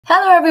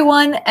Hello,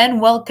 everyone,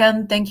 and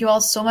welcome. Thank you all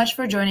so much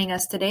for joining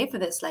us today for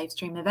this live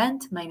stream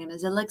event. My name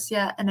is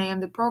Alexia, and I am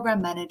the program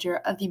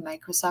manager of the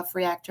Microsoft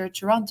Reactor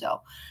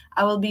Toronto.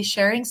 I will be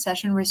sharing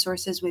session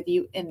resources with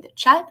you in the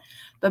chat.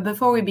 But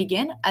before we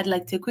begin, I'd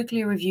like to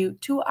quickly review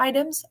two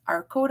items,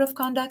 our code of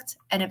conduct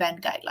and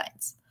event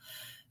guidelines.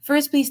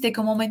 First, please take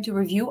a moment to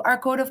review our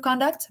code of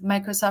conduct.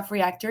 Microsoft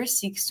Reactor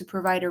seeks to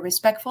provide a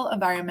respectful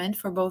environment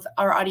for both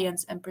our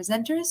audience and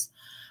presenters.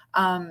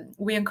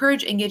 We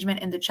encourage engagement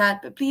in the chat,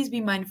 but please be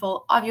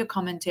mindful of your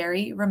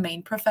commentary,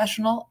 remain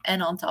professional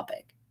and on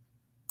topic.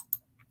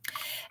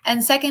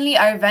 And secondly,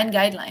 our event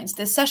guidelines.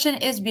 This session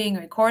is being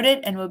recorded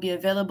and will be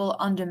available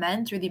on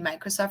demand through the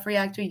Microsoft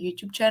Reactor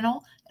YouTube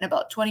channel in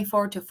about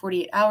 24 to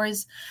 48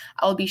 hours.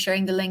 I will be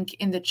sharing the link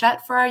in the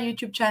chat for our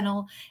YouTube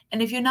channel.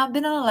 And if you've not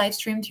been on a live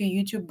stream through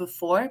YouTube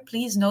before,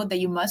 please note that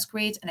you must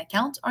create an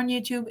account on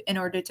YouTube in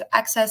order to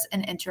access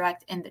and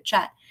interact in the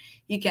chat.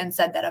 You can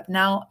set that up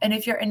now. And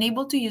if you're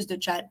unable to use the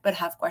chat but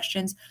have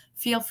questions,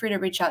 feel free to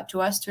reach out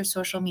to us through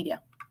social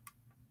media.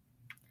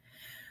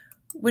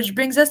 Which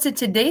brings us to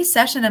today's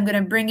session. I'm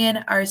going to bring in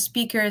our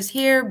speakers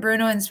here,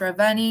 Bruno and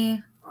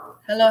Sravani.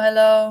 Hello,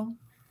 hello.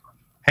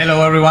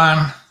 Hello, everyone.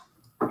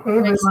 Hey,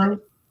 everyone.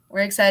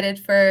 We're excited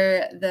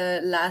for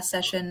the last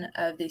session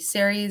of the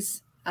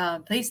series.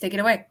 Please take it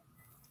away.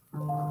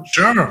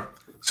 Sure.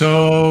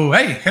 So,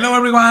 hey, hello,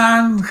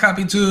 everyone.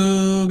 Happy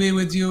to be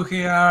with you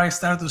here. I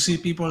start to see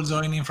people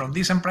joining from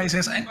different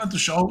places. I'm going to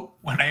show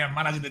when I am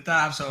managing the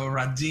tab. So,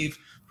 Rajiv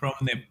from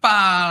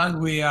Nepal.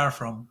 We are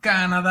from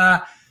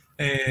Canada.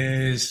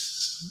 I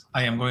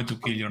am going to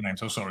kill your name.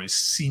 So, sorry.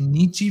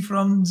 Shinichi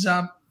from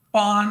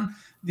Japan.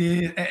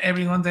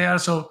 Everyone there.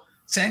 So,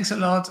 thanks a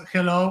lot.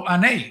 Hello.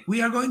 And hey,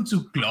 we are going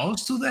to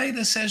close today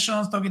the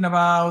sessions talking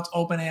about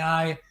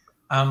OpenAI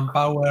and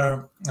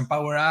Power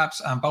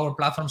Apps and Power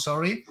Platform,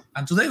 sorry.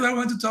 And today we are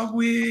going to talk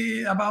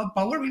about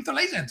Power Virtual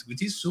Agent,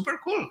 which is super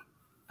cool.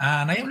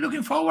 And I am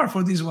looking forward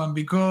for this one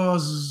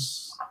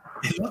because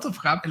a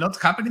lot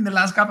happened in the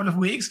last couple of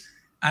weeks,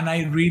 and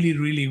I really,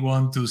 really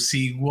want to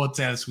see what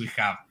else we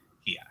have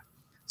here.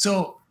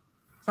 So,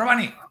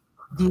 Sravani,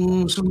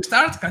 should we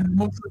start? Can you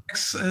move to the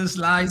next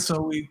slide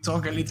so we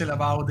talk a little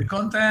about the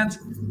content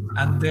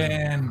and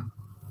then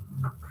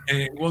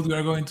what we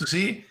are going to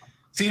see?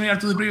 Similar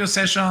to the previous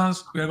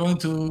sessions, we are going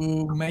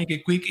to make a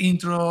quick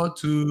intro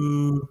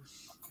to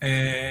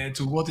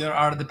what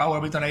are the Power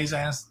Virtual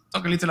Agents,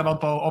 talk a little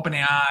about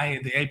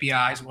OpenAI, the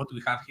APIs, what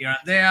we have here and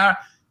there,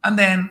 and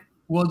then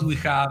what we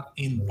have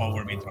in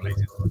Power Virtual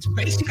Agents, which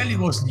basically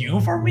was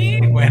new for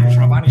me when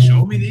Sravani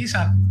showed me this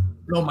and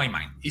blew my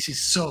mind. This is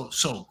so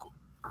cool.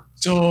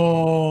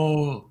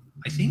 So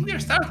I think we are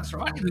starting.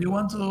 Sravani, do you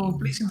want to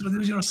please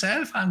introduce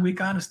yourself and we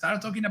can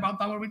start talking about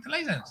Power Virtual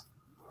Agents?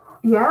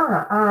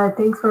 Yeah,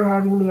 thanks for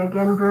having me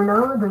again,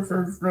 Bruno. This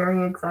is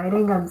very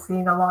exciting. I'm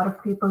seeing a lot of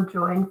people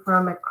join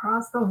from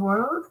across the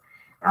world.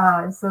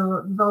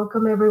 So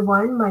welcome,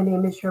 everyone. My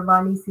name is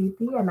Sravani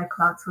Sethi. I'm a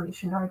cloud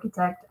solution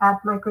architect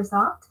at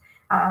Microsoft.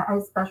 I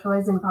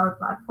specialize in Power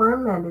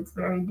Platform, and it's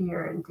very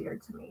dear and dear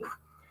to me.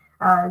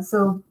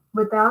 So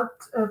without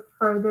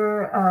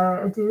further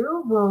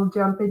ado, we'll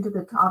jump into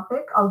the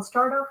topic. I'll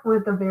start off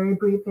with a very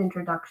brief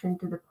introduction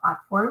to the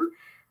platform.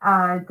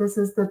 This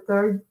is the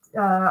third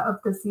of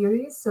the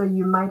series, so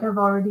you might have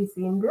already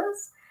seen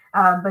this,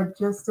 but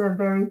just a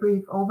very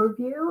brief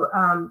overview.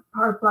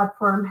 Power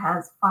Platform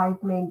has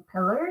 5 main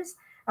pillars: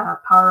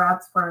 Power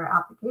Apps for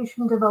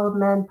application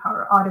development,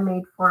 Power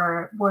Automate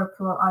for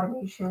workflow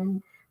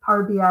automation,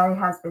 Power BI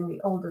has been the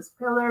oldest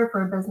pillar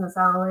for business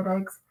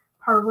analytics,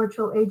 Power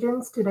Virtual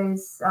Agents,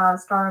 today's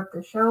star of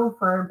the show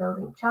for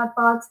building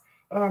chatbots,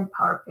 and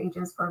Power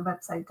Pages for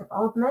website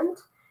development.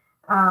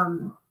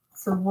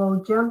 So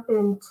we'll jump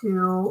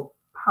into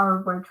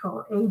Power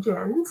Virtual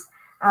Agents.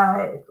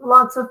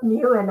 Lots of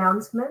new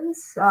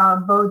announcements,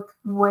 both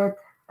with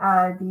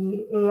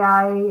the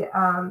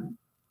AI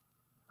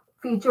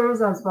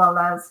features as well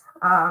as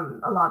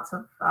lots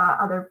of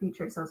other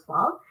features as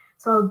well.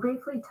 So I'll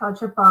briefly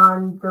touch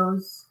upon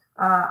those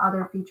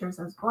other features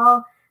as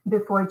well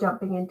before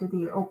jumping into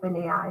the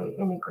OpenAI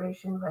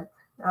integration with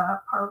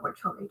Power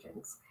Virtual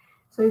Agents.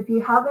 So if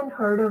you haven't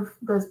heard of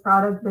this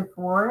product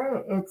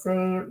before, it's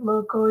a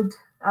low-code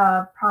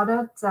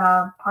product,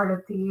 part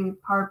of the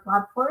Power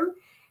Platform,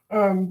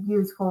 and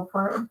useful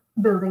for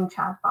building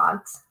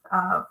chatbots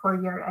for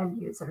your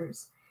end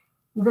users.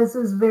 This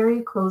is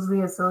very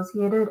closely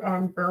associated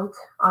and built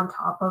on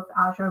top of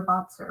Azure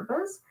Bot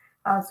Service.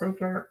 So if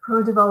you're a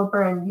pro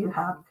developer and you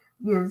have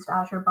used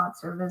Azure Bot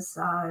Service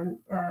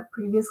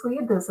previously,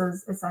 this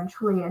is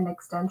essentially an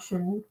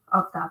extension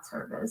of that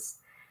service.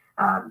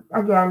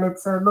 Again,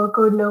 it's a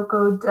low-code,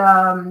 no-code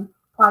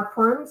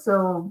platform,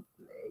 so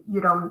you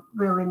don't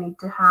really need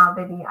to have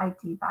any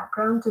IT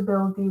background to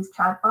build these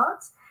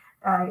chatbots.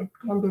 It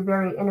can be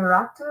very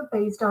interactive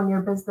based on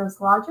your business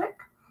logic.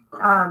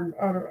 And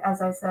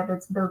as I said,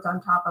 it's built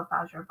on top of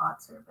Azure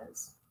Bot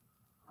Service.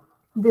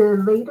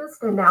 The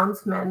latest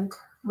announcement,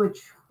 which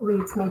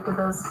leads me to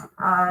this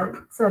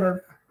sort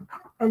of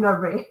an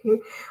array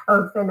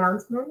of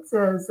announcements,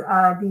 is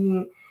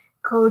the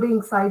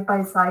coding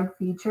side-by-side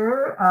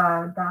feature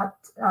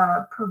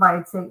that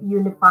provides a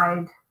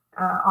unified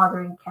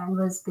authoring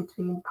canvas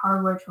between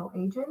Power Virtual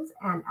Agents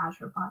and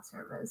Azure Bot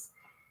Service.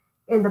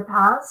 In the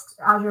past,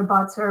 Azure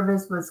Bot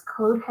Service was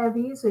code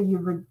heavy, so you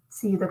would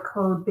see the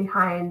code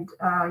behind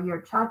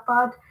your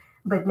chatbot.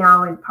 But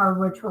now in Power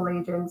Virtual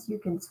Agents, you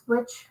can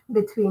switch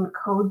between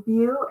code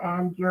view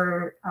and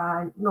your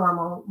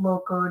normal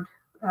low-code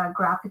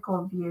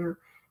graphical view,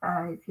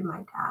 if you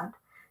might add.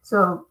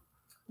 So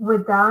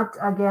with that,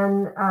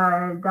 again,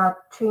 that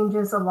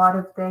changes a lot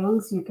of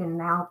things. You can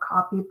now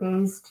copy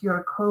paste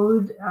your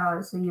code,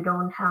 so you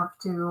don't have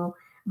to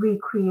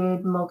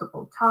recreate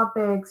multiple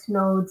topics,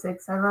 nodes,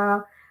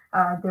 etc.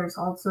 There's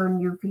also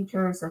new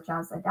features such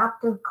as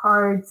adaptive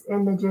cards,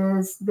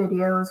 images,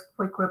 videos,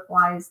 quick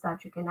replies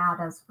that you can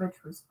add as rich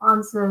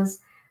responses.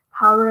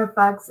 Power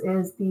Effects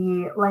is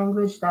the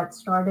language that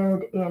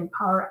started in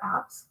Power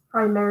Apps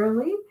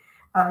primarily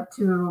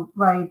to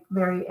write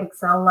very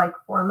Excel-like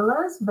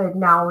formulas, but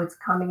now it's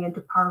coming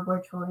into Power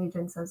Virtual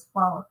Agents as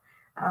well,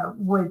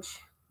 which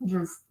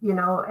just,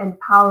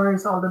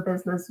 empowers all the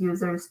business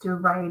users to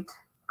write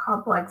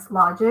complex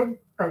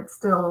logic, but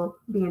still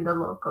be in the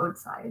low-code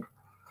side.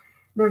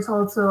 There's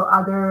also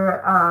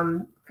other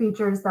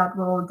features that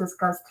we'll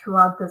discuss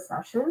throughout the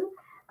session,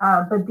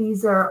 but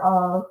these are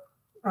all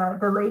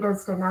the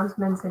latest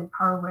announcements in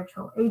Power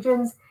Virtual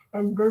Agents,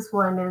 and this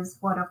one is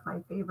one of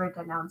my favorite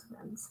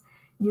announcements.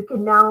 You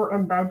can now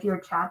embed your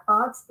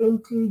chatbots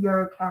into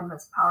your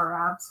Canvas Power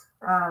Apps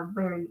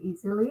very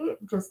easily,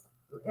 just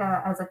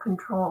as a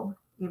control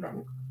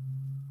even.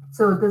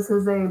 So this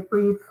is a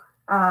brief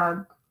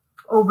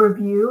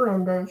overview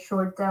and a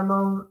short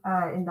demo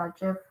in that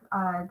GIF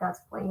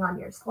that's playing on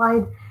your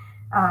slide,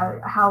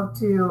 how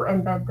to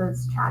embed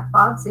those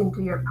chatbots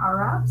into your Power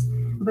Apps.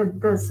 But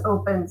this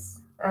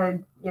opens a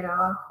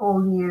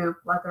whole new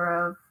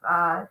plethora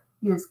of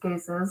use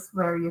cases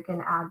where you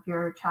can add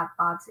your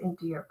chatbots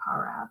into your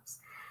Power Apps.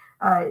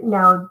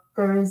 Now,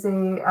 there is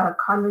a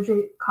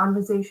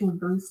conversation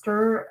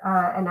booster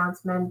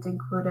announcement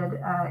included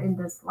in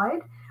this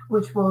slide,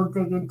 which we'll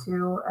dig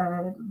into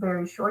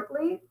very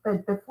shortly.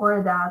 But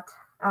before that,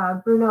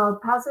 Bruno, I'll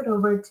pass it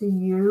over to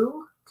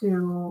you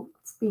to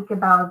speak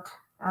about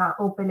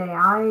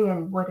OpenAI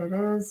and what it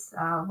is,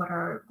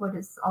 what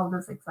is all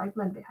this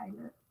excitement behind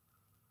it.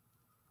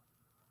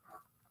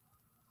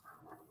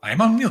 I'm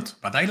on mute,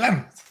 but I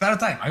learned third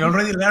time. I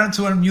already learned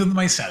to unmute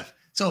myself.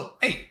 So,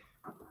 hey,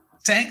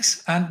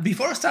 thanks. And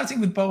before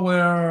starting with with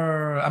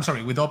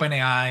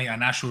OpenAI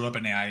and Azure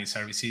OpenAI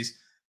services,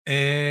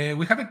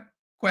 we have a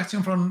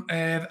question from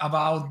Ed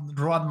about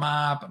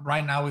roadmap.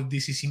 Right now, if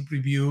this is in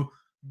preview,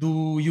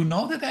 do you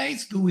know the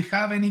dates? Do we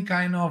have any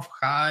kind of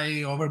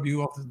high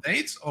overview of the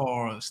dates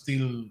or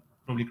still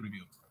public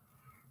review?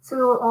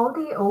 So all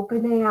the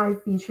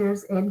OpenAI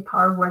features in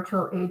Power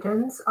Virtual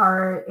Agents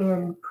are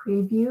in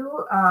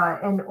preview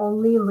and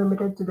only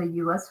limited to the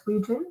US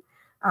region.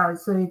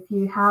 So if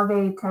you have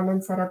a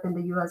tenant set up in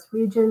the US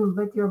region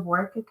with your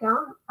work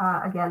account,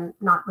 again,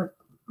 not with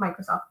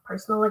Microsoft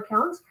personal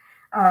accounts,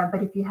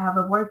 but if you have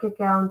a work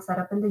account set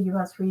up in the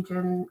US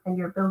region and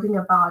you're building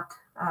a bot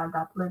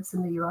that lives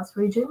in the US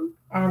region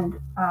and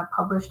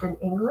published in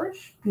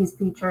English, these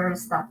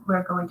features that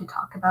we're going to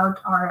talk about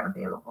are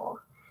available.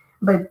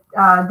 But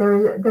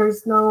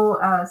there's no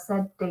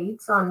set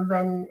dates on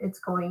when it's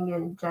going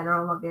in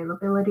general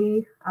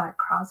availability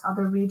across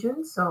other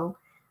regions. So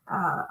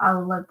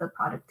I'll let the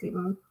product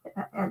team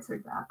answer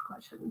that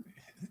question.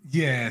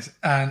 Yes.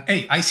 And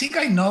hey, I think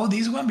I know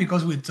this one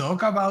because we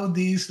talked about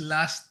this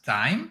last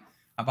time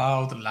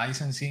about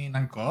licensing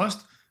and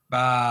cost,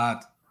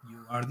 but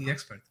you are the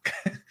expert.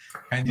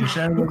 Can you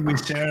share what we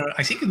share?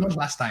 I think it was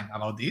last time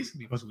about this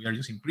because we are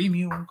using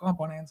premium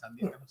components and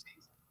these kind of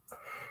things.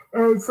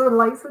 So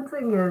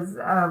licensing is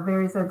a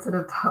very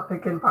sensitive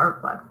topic in Power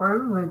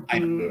Platform with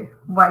the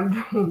wide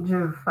range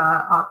of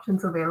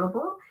options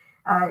available.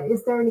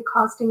 Is there any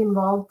costing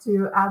involved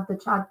to add the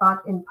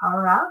chatbot in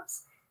Power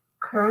Apps?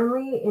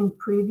 Currently in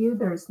preview,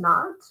 there's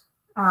not.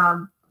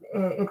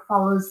 It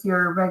follows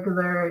your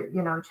regular,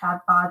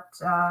 chatbot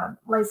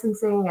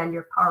licensing and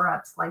your Power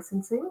Apps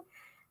licensing.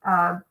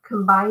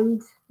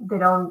 Combined, they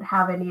don't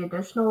have any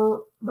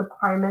additional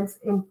requirements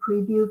in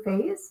preview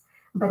phase,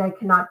 but I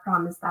cannot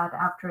promise that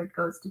after it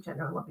goes to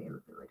general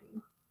availability.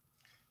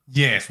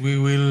 Yes, we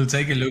will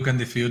take a look in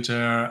the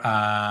future.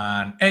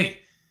 And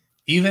hey,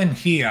 even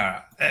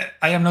here,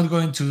 I am not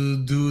going to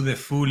do the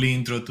full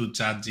intro to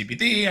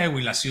ChatGPT. I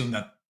will assume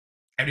that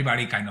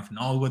everybody kind of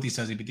knows what is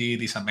ChatGPT,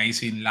 this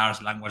amazing large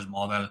language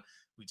model,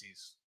 which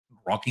is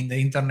rocking the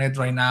internet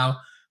right now.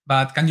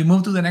 But can you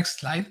move to the next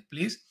slide,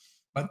 please?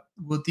 But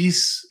what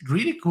is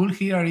really cool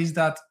here is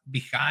that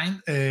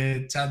behind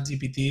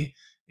ChatGPT,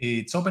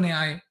 it's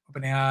OpenAI.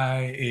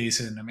 OpenAI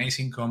is an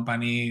amazing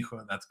company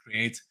that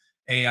creates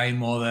AI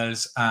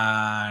models,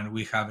 and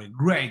we have a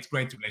great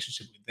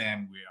relationship with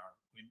them. We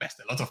invest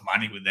a lot of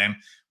money with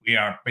them. We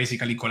are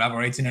basically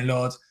collaborating a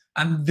lot.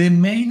 And the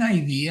main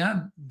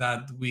idea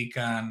that we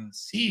can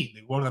see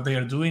the work that they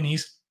are doing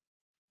is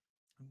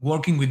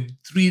working with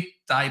 3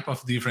 type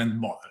of different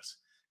models.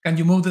 Can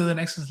you move to the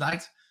next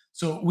slide?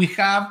 So we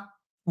have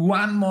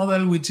one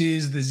model, which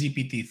is the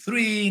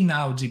GPT-3,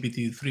 now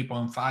GPT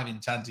 3.5 in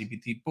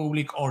ChatGPT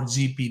public, or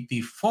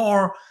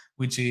GPT-4,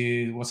 which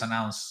was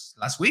announced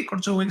last week or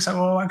 2 weeks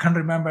ago. I can't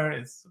remember.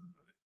 It's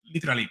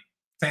literally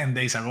 10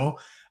 days ago.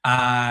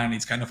 And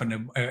it's kind of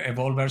an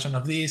evolved version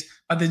of this.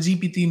 But the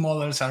GPT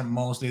models are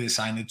mostly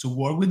designed to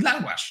work with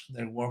language.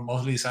 They were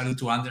mostly designed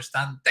to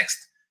understand text.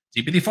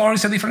 GPT-4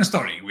 is a different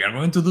story. We are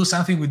going to do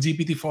something with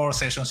GPT-4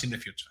 sessions in the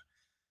future.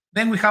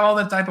 Then we have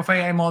other type of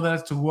AI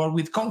models to work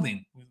with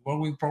coding,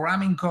 work with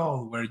programming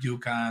code, where you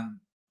can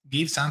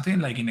give something,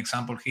 like in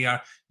example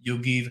here, you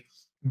give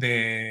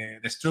the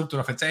structure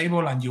of a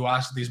table and you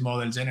ask this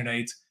model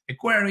generate a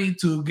query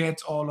to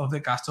get all of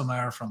the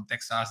customers from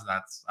Texas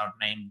that are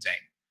named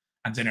Jane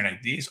and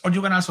generate this. Or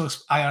you can also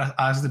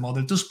ask the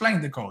model to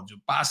explain the code. You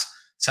pass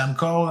some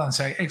code and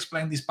say,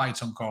 explain this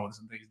Python code,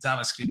 the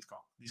JavaScript code,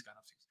 these kind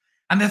of things.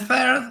 And the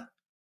third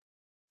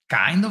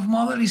kind of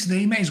model is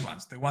the image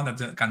ones, the one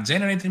that can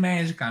generate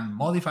image, can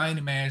modify an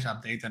image,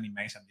 update an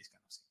image, and these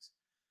kind of things.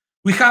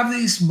 We have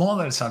these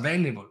models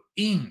available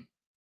in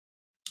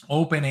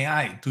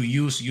OpenAI to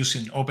use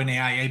using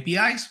OpenAI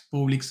APIs,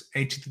 public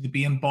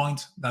HTTP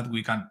endpoint that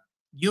we can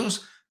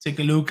use. Take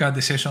a look at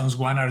the sessions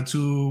 1 or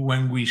 2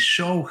 when we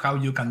show how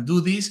you can do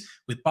this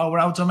with Power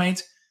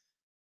Automate.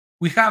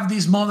 We have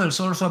these models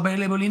also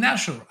available in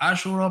Azure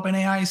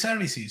OpenAI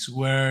services,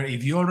 where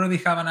if you already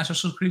have an Azure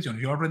subscription,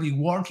 if you're already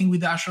working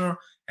with Azure,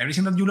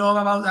 everything that you love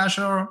about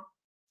Azure,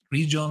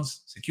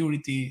 regions,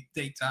 security,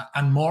 data,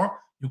 and more,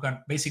 you can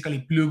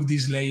basically plug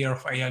this layer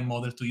of AI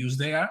model to use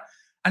there.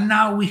 And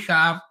now we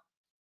have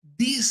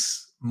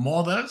these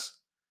models,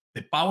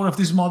 the power of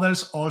these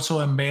models also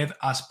embed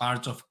as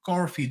part of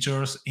core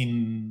features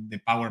in the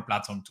Power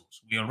Platform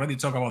tools. We already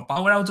talked about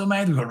Power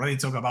Automate, we already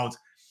talked about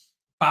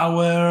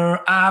Power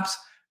Apps,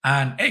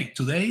 and hey,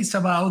 today it's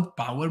about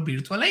Power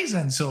Virtual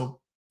Agent. So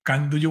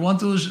do you want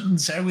to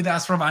share with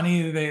us,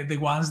 Ravani, the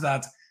ones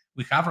that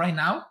we have right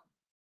now?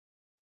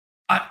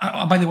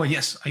 By the way,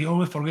 yes, I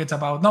always forget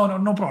about,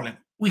 no problem.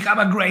 We have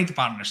a great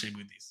partnership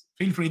with this.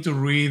 Feel free to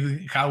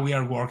read how we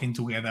are working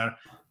together,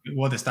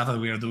 what the stuff that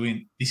we are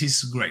doing. This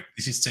is great.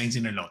 This is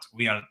changing a lot.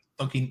 We are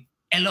talking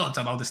a lot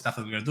about the stuff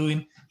that we are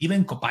doing.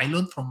 Even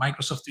Copilot from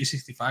Microsoft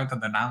 365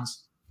 that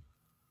announced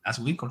last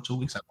week or 2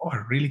 weeks ago, I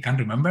really can't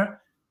remember.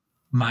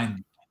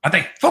 But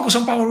hey, focus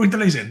on Power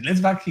Virtual Agent.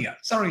 Let's back here.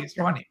 Sorry,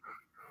 Giovanni.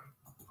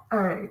 All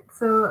right.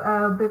 So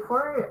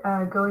before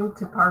going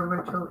to Power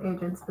Virtual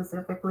Agent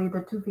specifically,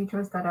 the two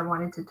features that I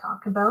wanted to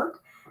talk about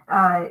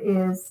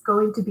is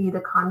going to be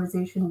the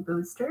conversation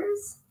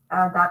boosters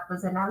that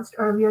was announced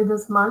earlier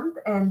this month.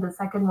 And the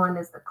second one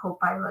is the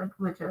Copilot,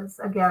 which is,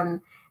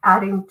 again,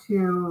 adding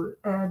to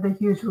the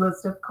huge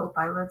list of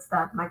Copilots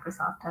that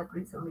Microsoft had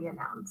recently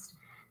announced.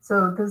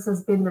 So this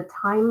has been the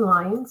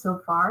timeline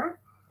so far.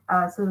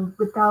 So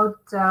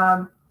without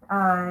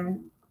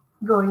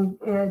going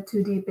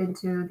too deep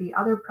into the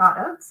other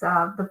products,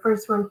 the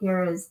first one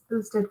here is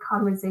boosted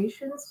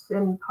conversations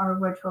in Power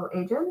Virtual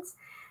Agents.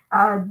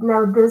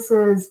 Now this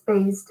is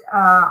based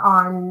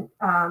on,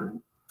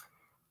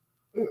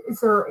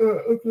 so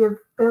if you've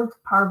built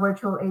Power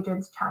Virtual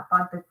Agents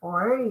chatbot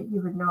before,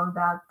 you would know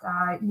that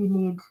you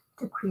need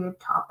to create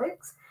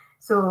topics.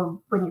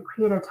 So when you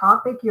create a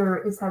topic,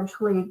 you're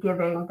essentially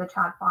giving the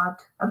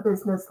chatbot a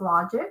business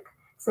logic,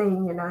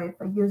 saying, if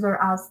a user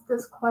asks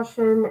this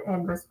question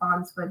and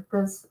responds with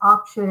this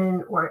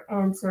option or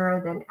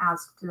answer, then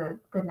ask the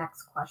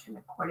next question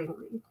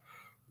accordingly.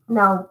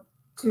 Now,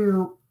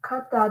 to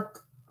cut that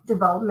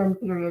development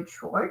period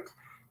short,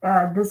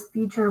 this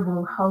feature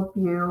will help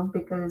you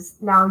because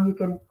now you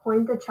can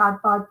point the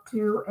chatbot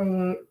to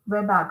a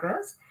web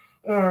address.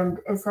 And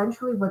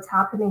essentially what's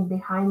happening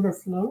behind the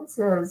scenes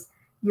is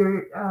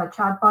your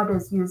chatbot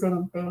is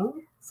using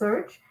Bing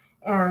search,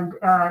 and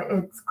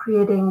it's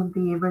creating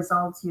the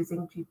results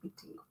using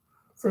GPT.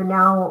 So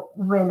now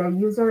when a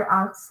user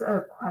asks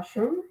a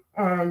question,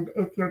 and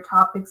if your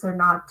topics are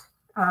not,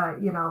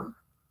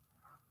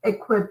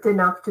 equipped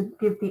enough to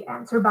give the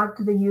answer back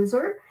to the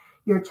user,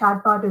 your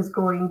chatbot is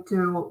going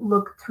to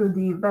look through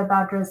the web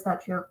address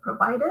that you have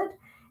provided,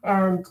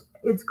 and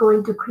it's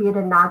going to create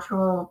a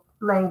natural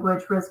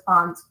language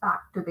response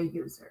back to the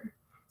user.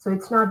 So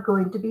it's not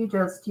going to be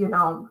just,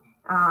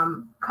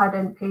 cut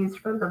and paste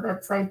from the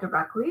website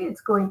directly.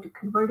 It's going to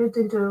convert it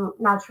into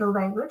natural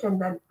language and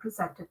then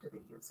present it to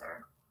the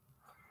user.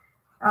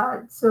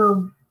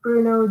 So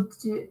Bruno,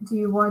 do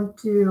you want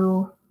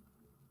to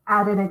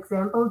add an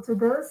example to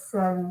this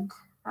and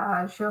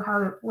show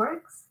how it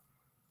works?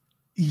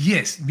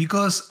 Yes,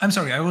 because I'm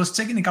sorry, I was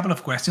checking a couple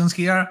of questions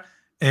here.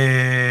 We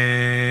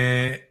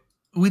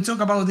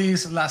talked about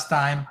this last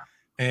time.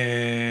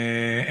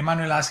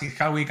 Emmanuel asked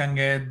how we can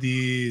get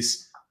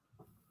these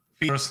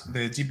features,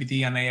 the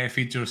GPT and AI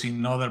features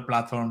in other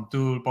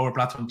Power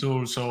Platform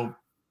tools. So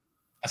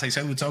as I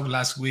said, we talked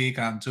last week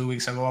and 2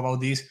 weeks ago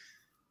about this.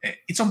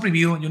 It's on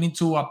preview. You need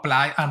to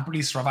apply, and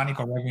please, Ravani,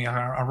 correct me if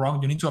I'm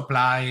wrong. You need to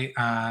apply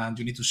and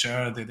you need to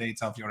share the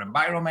data of your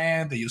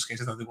environment, the use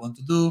cases that you want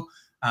to do.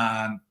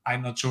 and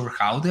I'm not sure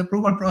how the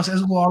approval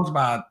process works,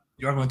 but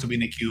you are going to be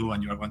in a queue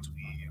and you are going to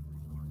be.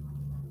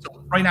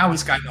 So right now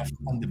it's kind of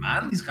on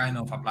demand. It's kind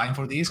of applying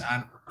for this,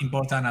 and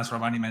important, as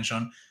Ravani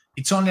mentioned,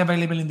 it's only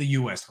available in the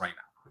US right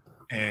now.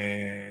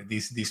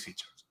 These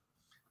features.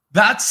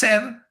 That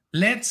said,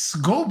 let's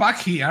go back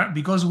here,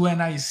 because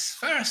when I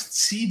first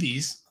see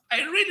this,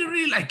 I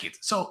really like it.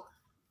 So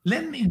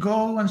let me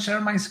go and share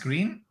my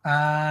screen,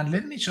 and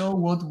let me show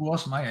what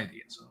was my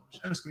idea. So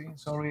share screen.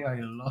 Sorry, I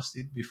lost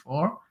it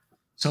before.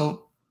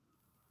 So,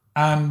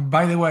 and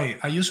by the way,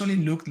 I usually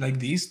look like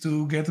this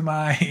to get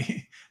my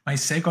my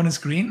second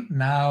screen.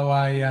 Now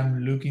I am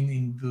looking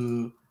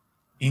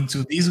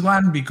into this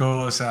one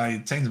because I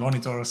changed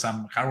monitor,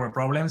 some hardware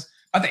problems.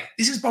 But hey,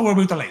 this is Power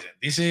Virtual Agent.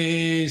 This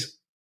is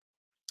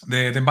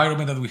the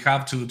environment that we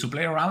have to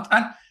play around.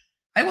 And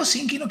I was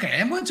thinking, okay,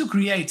 I'm going to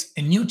create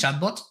a new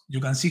chatbot. You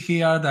can see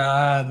here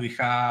that we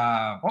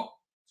have,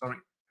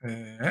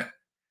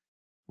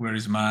 where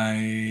is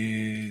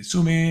my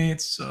Zoom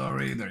it?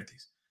 Sorry, there it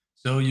is.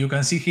 So you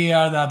can see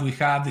here that we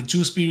have the two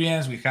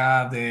experience, we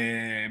have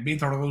the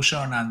bit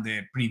resolution and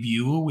the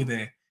preview with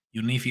the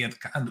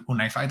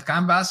unified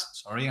canvas.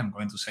 Sorry, I'm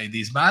going to say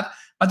this bad.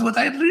 But what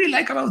I really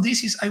like about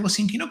this is I was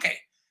thinking, okay,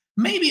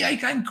 maybe I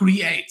can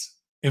create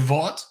a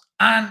bot.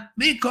 And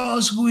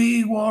because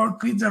we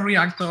work with the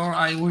Reactor,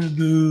 I will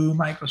do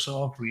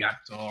Microsoft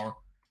Reactor.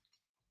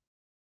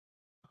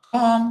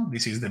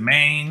 This is the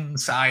main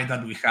site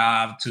that we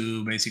have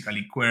to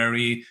basically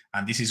query.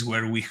 And this is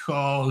where we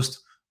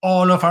host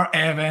all of our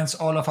events,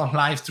 all of our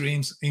live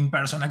streams,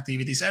 in-person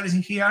activities,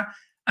 everything here.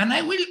 And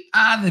I will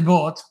add a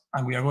bot,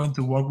 and we are going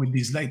to work with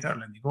this later.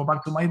 Let me go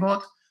back to my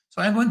bot.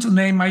 So I'm going to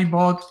name my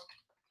bot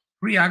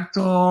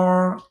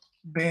Reactor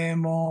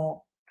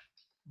Demo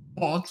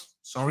Bot.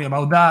 Sorry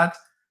about that.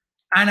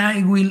 And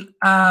I will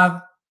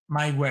add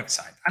my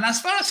website. And as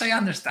far as I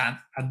understand,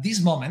 at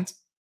this moment,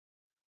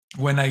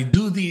 when I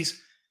do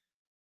this,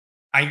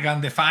 I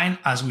can define,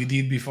 as we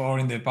did before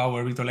in the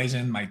Power Virtual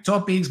Agent, my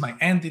topics, my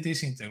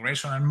entities,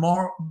 integration, and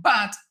more.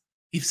 But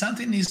if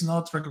something is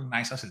not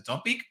recognized as a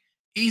topic,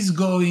 it's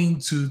going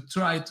to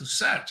try to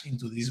search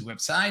into this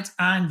website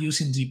and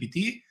using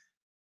GPT,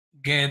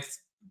 get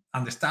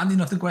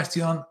understanding of the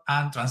question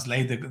and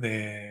translate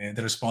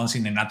the response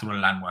in a natural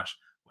language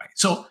way.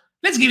 So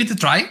let's give it a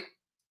try.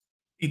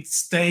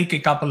 It's take a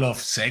couple of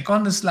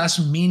seconds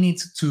 /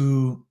 minutes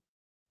to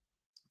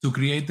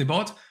create the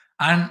bot.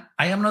 And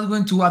I am not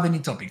going to add any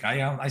topic.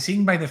 I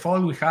think by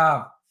default we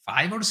have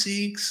 5 or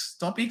 6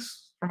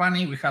 topics.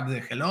 Ravani, we have the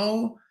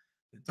hello,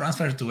 the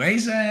transfer to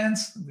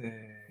agents, the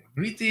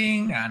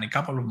greeting, and a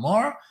couple of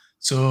more.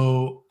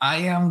 So I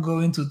am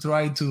going to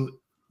try to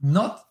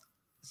not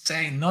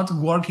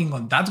working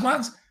on that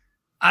ones,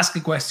 ask a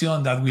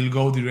question that will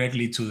go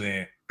directly to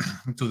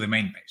the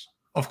main page.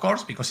 Of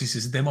course, because this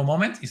is a demo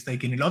moment, it's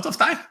taking a lot of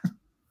time.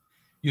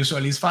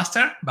 Usually it's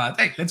faster, but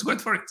hey, let's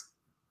wait for it.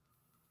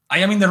 I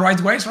am in the right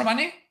ways,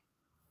 Ravani?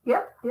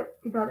 Yep,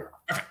 you got it.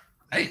 Perfect.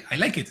 Hey, I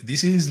like it.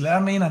 This is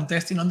learning and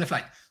testing on the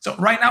fly. So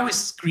right now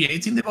it's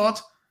creating the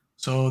bot.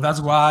 So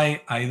that's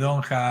why I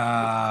don't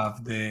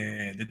have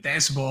the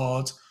test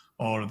bot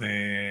or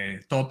the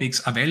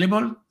topics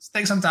available. It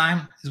takes some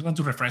time. It's going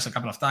to refresh a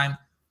couple of times.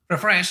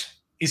 Refresh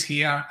is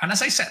here. And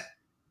as I said,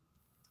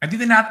 I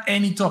didn't add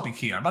any topic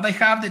here, but I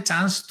have the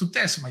chance to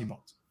test my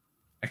bot.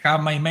 I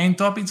have my main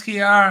topics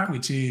here,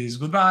 which is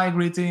goodbye,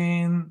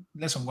 greeting,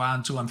 lesson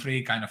 1, 2, and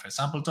 3, kind of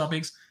example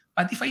topics.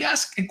 But if I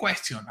ask a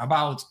question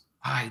about,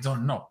 I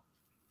don't know,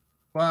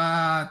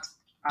 what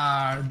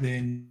are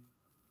the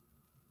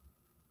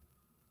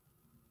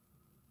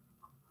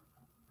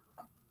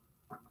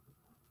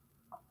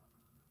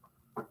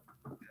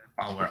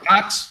Power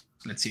Apps?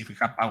 Let's see if we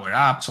have Power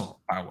Apps or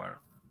Power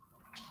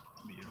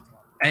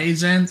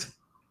Agent.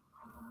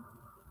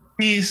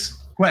 This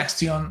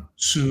question,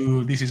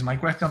 so this is my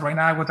question right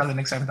now. What are the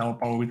next steps of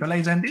Power Virtual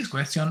Agent? This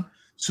question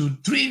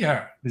should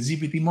trigger the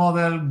GPT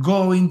model,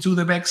 go into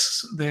the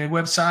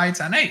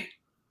websites, and hey,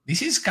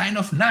 this is kind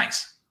of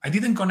nice. I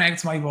didn't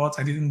connect my bots,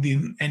 I didn't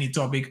do any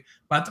topic,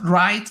 but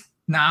right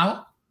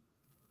now,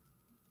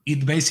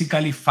 it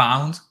basically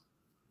found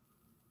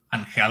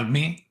and helped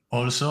me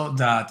also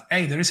that,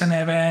 hey, there is an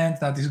event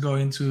that is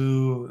going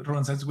to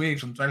run 6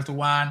 weeks from 12 to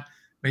 1,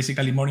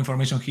 basically more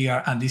information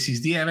here, and this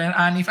is the event.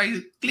 And if I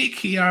click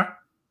here,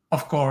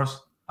 of course,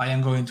 I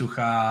am going to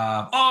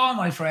have, oh,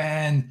 my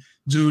friend,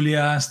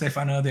 Julia,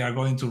 Stefano, they are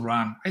going to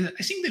run. I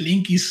think the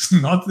link is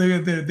not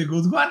the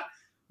good one,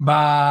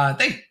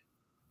 but hey,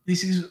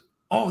 this is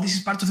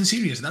part of the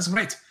series. That's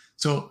great.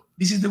 So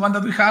this is the one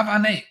that we have.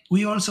 And hey,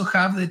 we also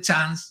have the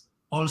chance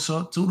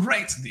also to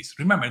rate this.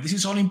 Remember, this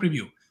is all in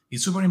preview.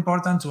 It's super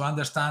important to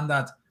understand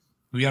that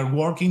we are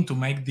working to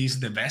make this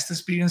the best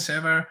experience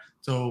ever.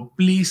 So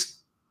please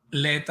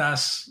let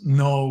us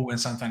know when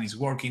something is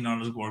working or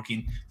not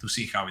working to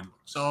see how it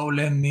works. So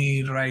let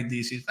me write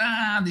this.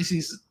 This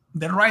is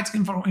the right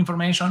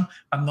information,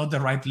 but not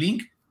the right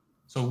link.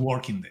 So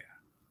working there.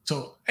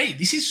 So, hey,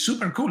 this is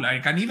super cool. I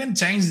can even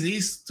change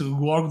this to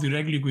work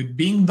directly with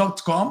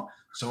Bing.com.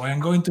 So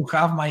I'm going to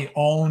have my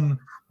own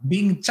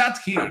being chat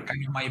here,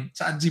 kind of my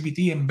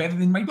ChatGPT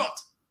embedded in my bot.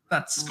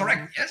 That's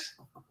correct, yes?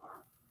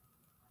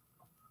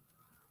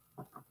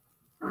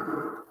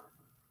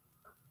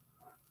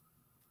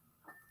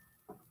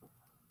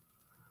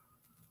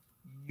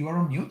 You are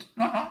on mute?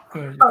 No.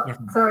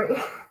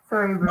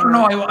 Sorry, Bruno.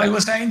 No, I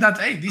was saying that,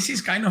 hey, this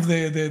is kind of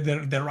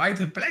the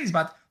right place,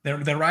 but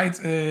the right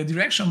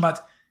direction.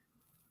 But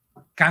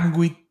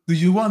do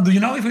you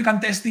know if we can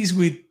test this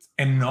with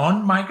a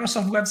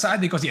non-Microsoft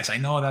website? Because yes, I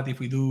know that if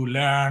we do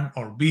Learn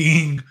or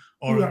Bing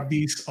or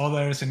these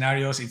other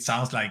scenarios, it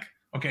sounds like,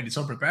 okay, it's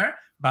all prepared.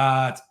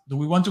 But do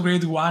we want to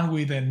create one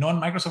with a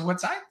non-Microsoft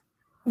website?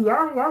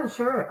 Yeah,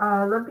 sure.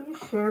 Let me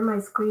share my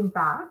screen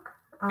back.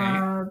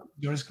 Okay.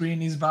 Your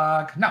screen is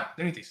back. Now,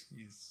 there it is.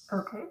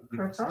 Okay,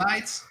 perfect.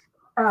 Slides.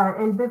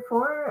 And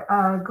before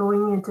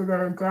going into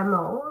the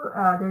demo,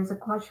 there's a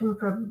question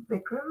from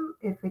Vikram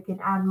if we can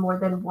add more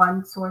than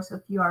one source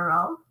of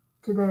URL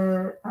to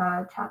the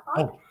chatbot.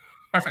 Oh,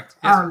 perfect.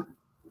 Yes.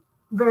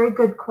 Very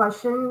good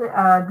question.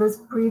 This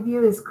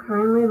preview is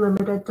currently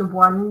limited to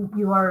one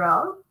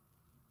URL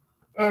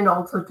and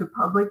also to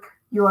public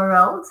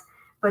URLs.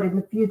 But in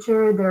the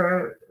future,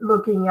 they're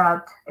looking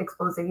at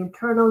exposing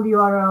internal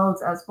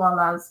URLs as well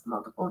as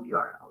multiple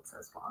URLs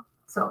as well.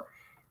 So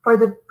for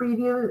the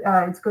preview,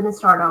 it's going to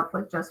start off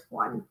with just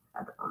one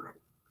at the moment.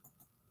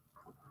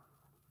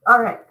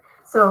 All right.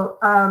 So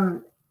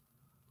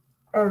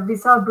we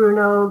saw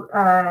Bruno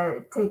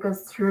take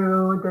us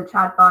through the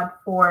chatbot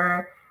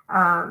for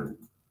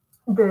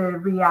the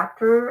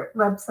Reactor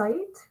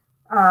website.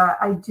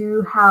 I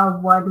do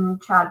have one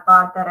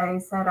chatbot that I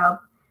set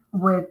up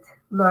with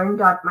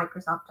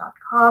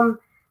learn.microsoft.com.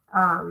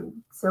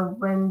 So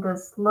when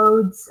this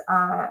loads,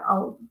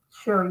 I'll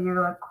show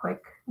you a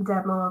quick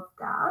demo of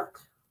that.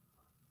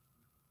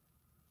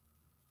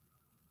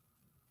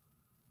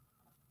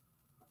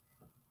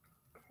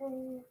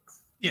 Okay.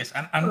 Yes,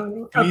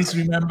 and please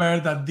remember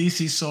that this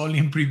is all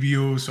in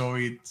preview, so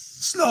it's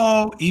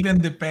slow.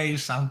 Even the page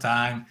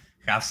sometimes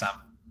have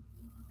some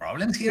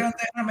problems here and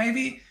there,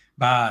 maybe,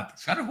 but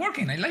it's kind of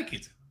working. I like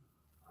it.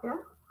 Yeah.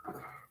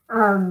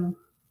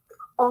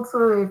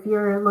 Also, if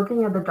you're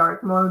looking at the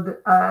dark mode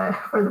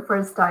for the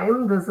first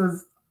time, this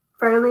is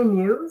fairly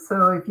new.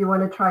 So if you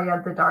want to try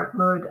out the dark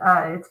mode,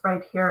 it's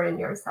right here in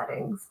your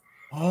settings.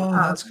 Oh,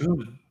 that's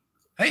cool.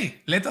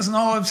 Hey, let us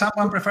know if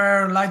someone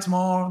prefer lights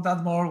more,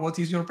 that more. What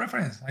is your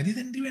preference? I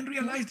didn't even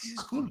realize this is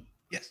cool.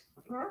 Yes.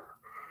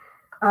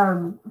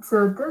 Yeah.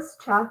 So this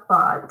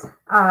chatbot,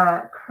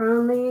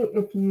 currently,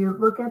 if you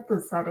look at the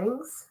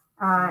settings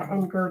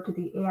and go to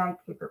the AI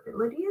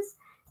capabilities,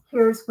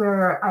 here's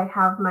where I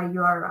have my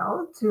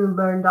URL to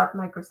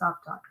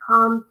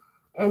learn.microsoft.com,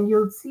 and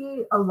you'll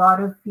see a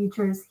lot of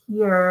features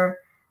here.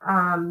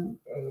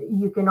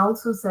 You can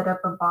also set up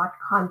a bot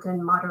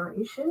content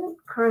moderation.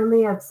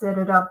 Currently, I've set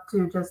it up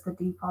to just the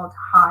default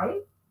high,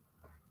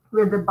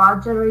 where the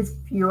bot generates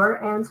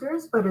fewer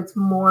answers, but it's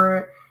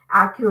more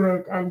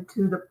accurate and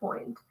to the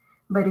point.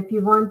 But if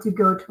you want to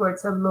go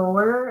towards a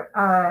lower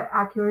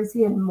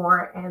accuracy and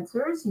more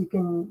answers, you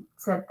can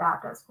set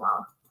that as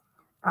well.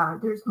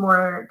 There's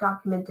more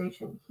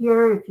documentation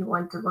here if you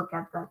want to look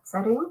at that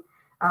setting.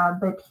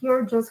 But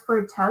here, just for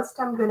a test,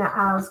 I'm going to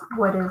ask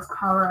what is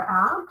Power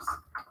Apps.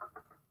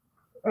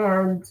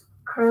 And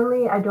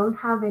currently, I don't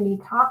have any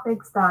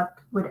topics that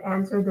would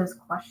answer this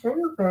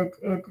question, but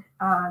it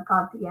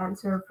got the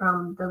answer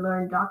from the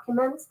Learn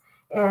documents.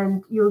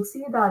 And you'll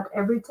see that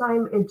every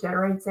time it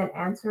generates an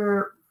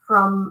answer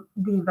from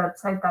the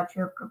website that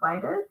you have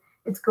provided,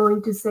 it's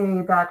going to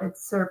say that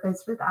it's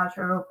surfaced with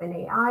Azure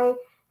OpenAI,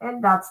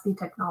 and that's the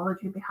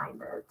technology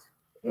behind it.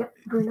 Yeah,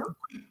 Bruno?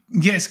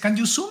 Yes, can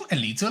you zoom a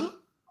little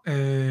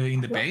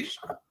in the page?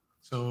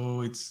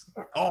 So it's,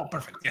 oh,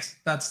 perfect. Yes,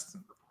 that's,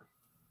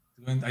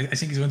 I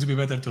think it's going to be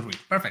better to read.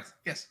 Perfect.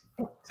 Yes,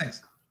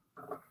 thanks.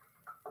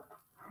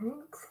 Right.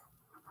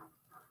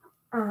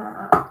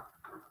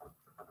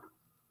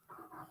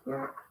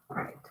 Here,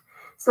 right.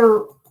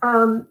 So,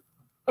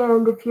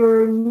 and if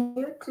you're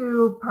new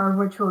to Power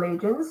Virtual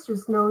Agents,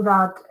 just know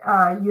that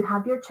you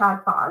have your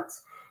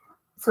chatbots.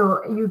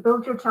 So you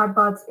build your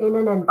chatbots in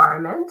an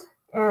environment,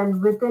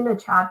 and within a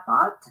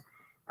chatbot,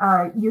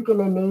 you can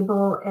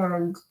enable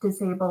and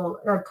disable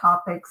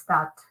topics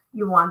that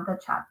you want the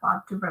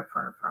chatbot to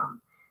refer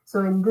from.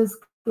 So in this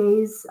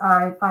case,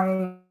 if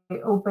I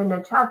open a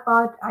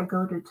chatbot, I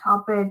go to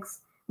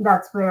topics.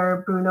 That's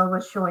where Bruno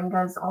was showing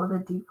us all the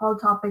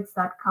default topics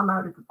that come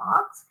out of the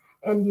box.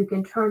 And you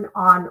can turn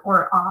on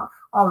or off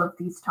all of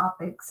these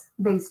topics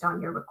based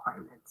on your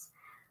requirements.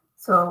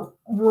 So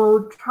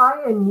we'll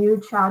try a new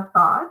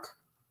chatbot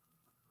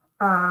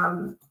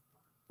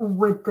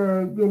with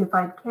the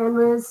unified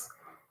canvas.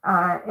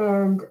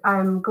 And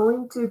I'm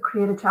going to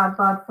create a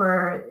chatbot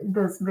for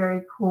this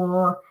very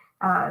cool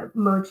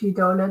mochi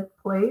donut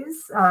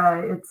place.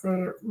 It's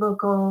a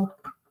local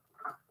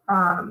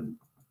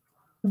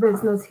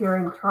business here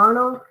in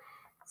Toronto.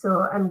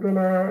 So I'm going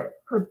to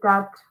put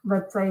that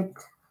website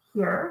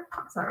here.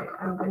 Sorry,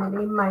 I'm going to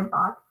name my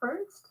bot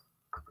first.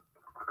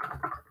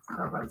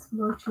 So it's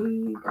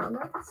Mochi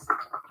Donuts.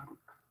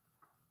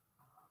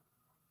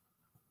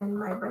 And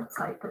my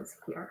website is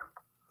here.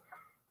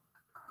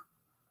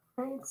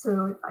 Right,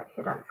 so if I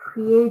hit on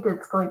create,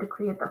 it's going to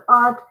create the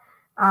bot.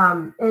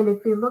 And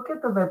if you look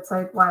at the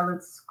website while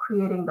it's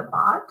creating the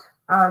bot,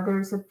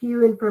 there's a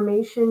few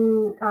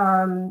information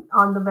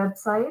on the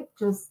website,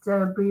 just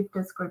a brief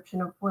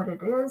description of what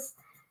it is.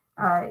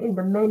 In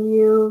the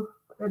menu,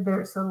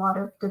 there's a lot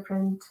of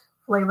different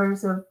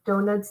flavors of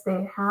donuts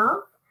they have.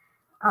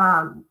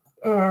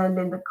 And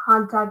in the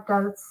contact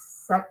us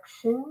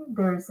section,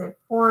 there's a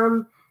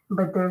form,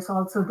 but there's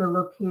also the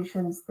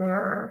locations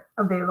they're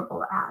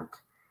available at.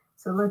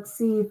 So let's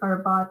see if our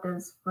bot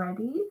is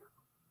ready.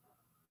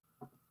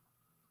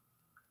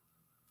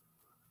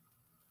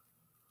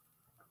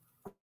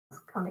 It's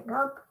coming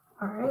up.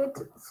 All right,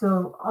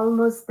 so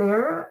almost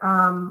there.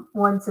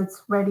 Once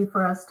it's ready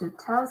for us to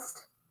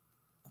test,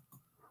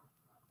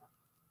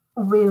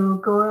 we'll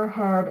go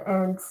ahead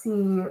and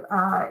see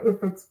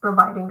if it's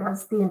providing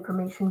us the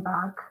information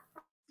back.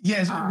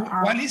 Yes,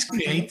 while it's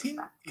creating,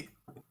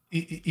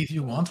 if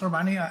you want,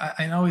 Robani,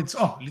 I know it's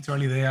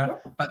literally there,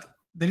 yeah. But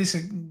there is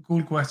a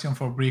cool question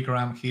for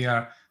Brickram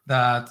here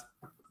that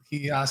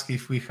he asked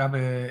if we have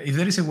if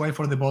there is a way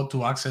for the bot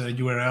to access a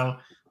URL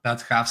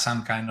that have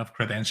some kind of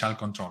credential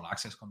control,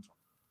 access control.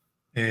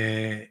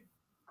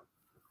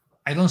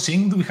 I don't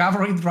think we have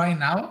it right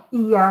now.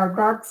 Yeah,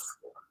 that's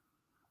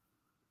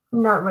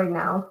not right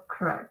now,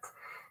 correct.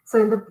 So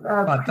in the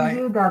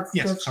preview that's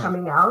just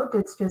coming out,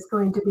 it's just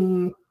going to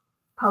be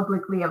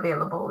publicly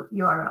available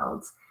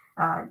URLs,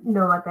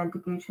 no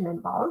authentication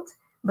involved.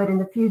 But in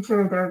the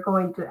future, they're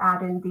going to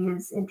add in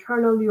these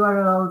internal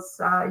URLs,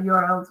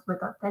 URLs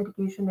with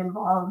authentication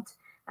involved,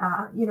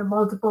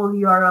 multiple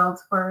URLs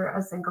for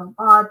a single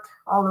bot.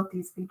 All of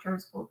these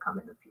features will come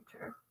in the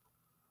future.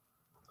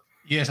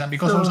 Yes, and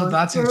because also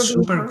that's a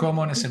super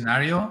common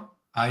scenario,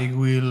 I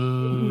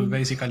will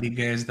basically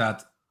guess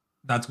that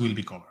will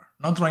be covered.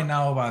 Not right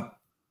now, but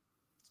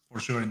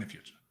for sure in the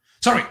future.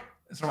 Sorry,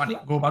 Romani,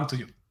 go back to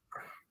you.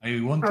 I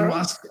want to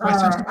ask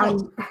questions to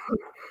close.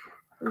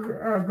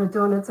 The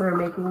donuts are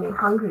making me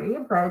hungry,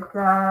 but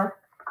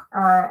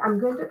I'm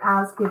going to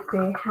ask if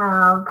they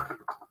have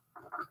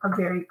a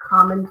very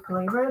common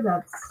flavor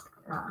that's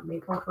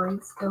maple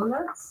glazed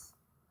donuts.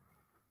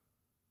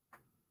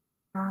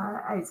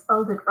 I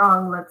spelled it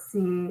wrong. Let's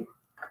see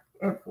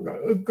if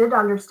it did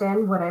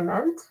understand what I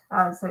meant.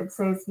 So it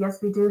says,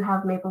 yes, we do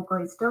have maple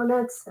glazed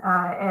donuts,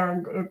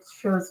 and it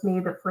shows me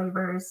the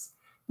flavors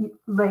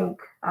link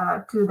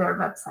to their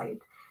website.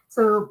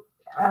 So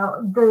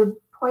the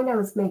point I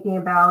was making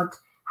about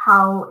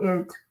how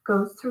it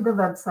goes through the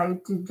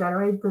website to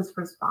generate this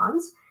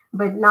response,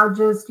 but not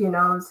just,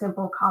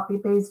 simple copy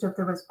paste of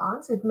the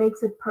response. It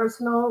makes it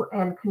personal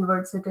and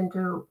converts it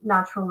into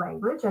natural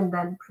language and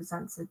then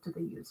presents it to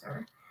the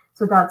user.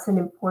 So that's an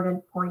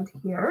important point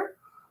here.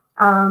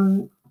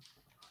 So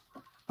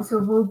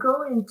we'll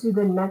go into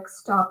the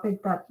next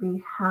topic that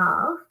we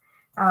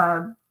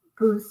have.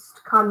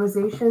 Boost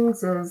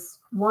conversations is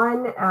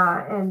one,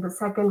 and the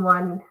second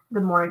one, the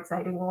more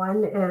exciting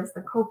one, is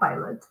the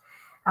Copilot.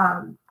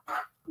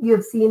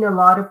 You've seen a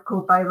lot of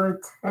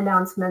Copilot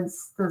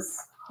announcements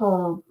this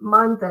whole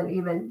month and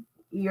even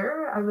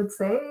year, I would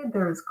say.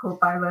 There's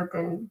Copilot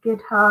in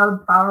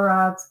GitHub, Power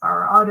Apps,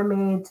 Power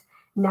Automate,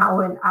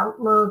 now in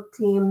Outlook,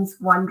 Teams,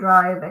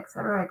 OneDrive, et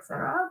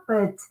cetera,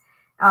 But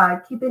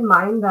keep in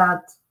mind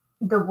that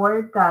the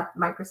word that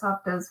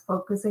Microsoft is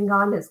focusing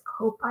on is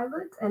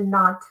Copilot and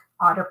not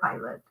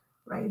Autopilot,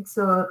 right?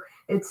 So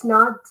it's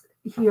not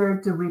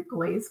here to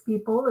replace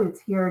people.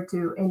 It's here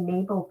to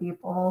enable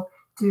people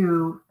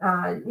to,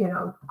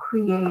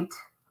 create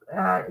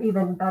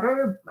even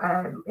better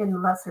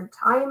in lesser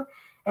time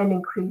and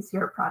increase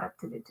your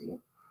productivity.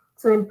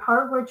 So in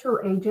Power Virtual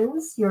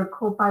Agents, your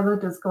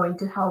Copilot is going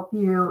to help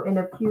you in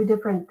a few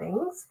different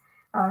things.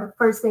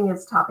 First thing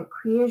is topic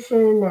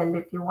creation, and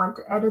if you want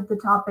to edit the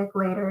topic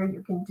later,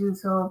 you can do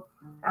so.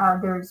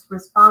 There's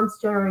response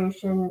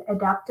generation,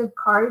 adaptive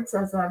cards,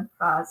 as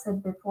I've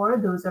said before,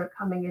 those are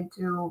coming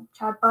into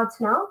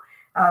chatbots now.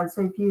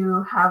 So if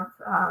you have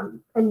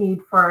a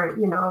need for,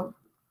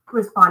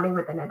 responding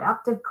with an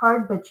adaptive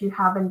card, but you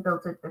haven't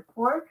built it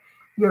before,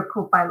 your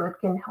Copilot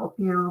can help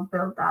you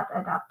build that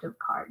adaptive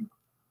card.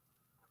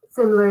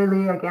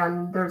 Similarly,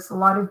 again, there's a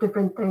lot of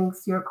different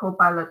things your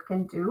Copilot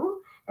can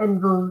do,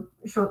 and we'll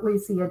shortly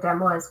see a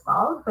demo as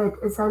well. But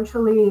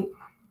essentially,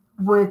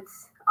 with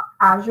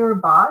Azure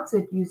bots,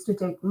 it used to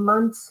take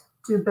months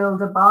to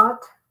build a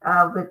bot.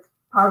 With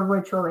Power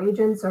Virtual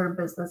Agents, or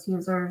business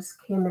users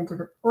came into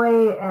the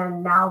play,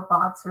 and now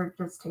bots are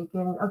just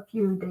taking a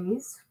few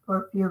days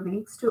or a few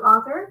weeks to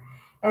author.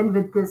 And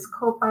with this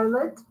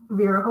Copilot,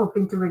 we're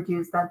hoping to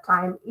reduce that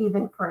time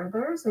even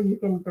further so you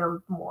can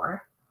build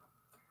more.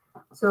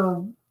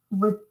 So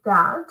with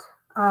that,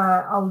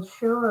 I'll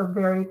show a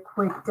very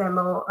quick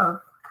demo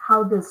of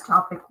how this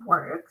topic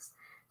works.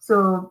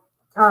 So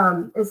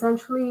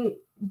essentially,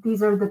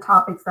 these are the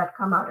topics that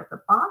come out of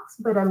the box,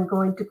 but I'm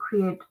going to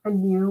create a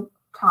new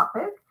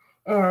topic.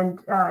 And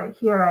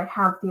here I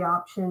have the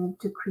option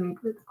to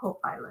create with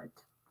Copilot.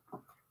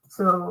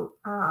 So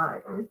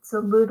it's a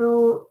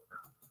little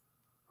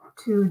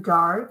too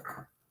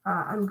dark,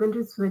 I'm going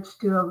to switch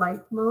to a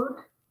light mode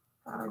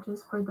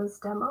just for this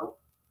demo,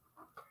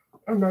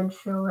 and then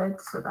show it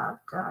so that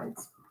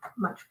it's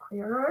much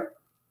clearer.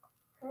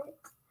 Right.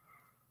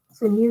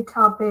 So new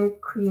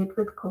topic, create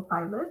with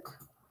Copilot.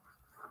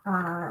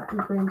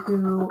 I'm going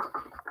to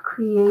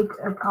create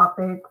a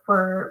topic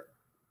for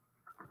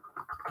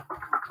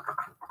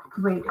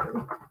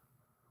rating.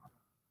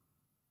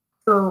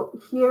 So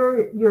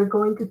here you're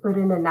going to put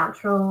in a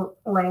natural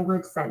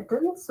language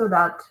sentence so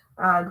that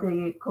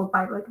the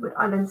Copilot would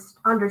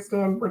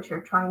understand what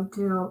you're trying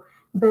to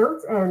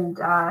build and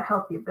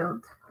help you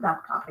build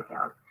that topic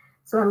out.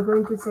 So I'm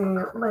going to say,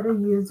 let a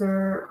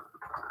user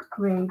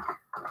rate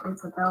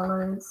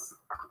Isabella's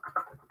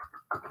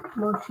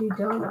mochi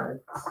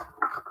donuts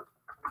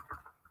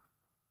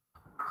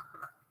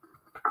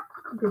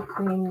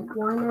between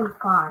 1 and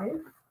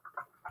 5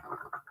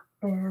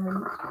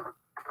 and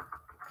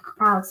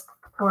ask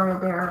for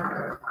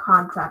their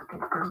contact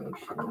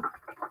information.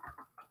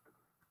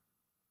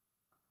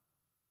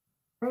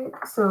 Right,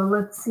 so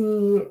let's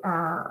see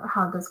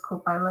how this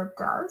Copilot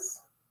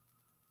does.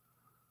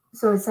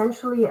 So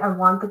essentially, I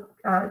want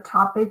the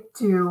topic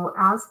to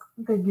ask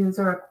the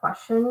user a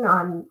question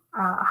on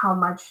how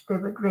much they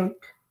would rate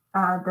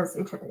this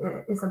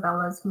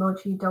Isabella's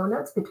mochi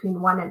donuts between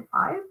 1 and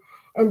 5,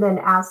 and then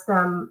ask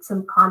them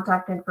some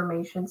contact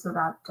information so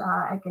that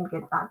I can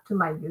get back to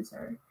my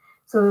user.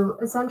 So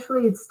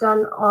essentially, it's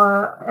done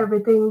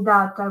everything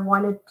that I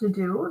wanted to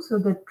do. So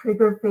the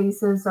trigger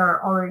phases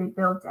are already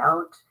built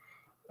out.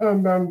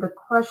 And then the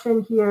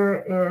question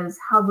here is,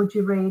 how would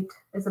you rate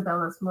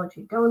Isabella's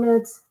mochi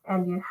donuts?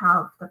 And you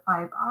have the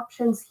 5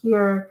 options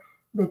here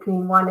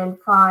between 1 and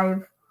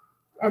 5.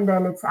 And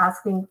then it's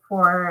asking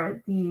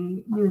for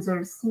the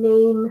user's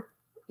name,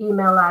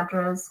 email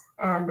address,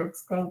 and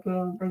it's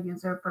thanking the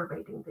user for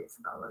rating the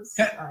Isabella's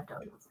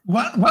donuts.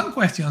 One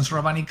question,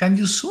 Ravani, can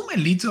you zoom a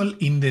little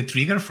in the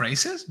trigger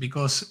phrases?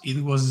 Because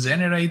it was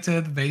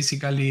generated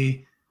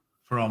basically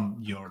from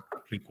your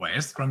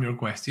request, from your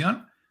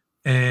question.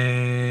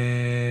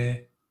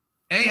 Hey,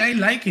 I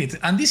like it.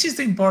 And this is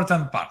the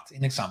important part.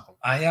 In example,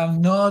 I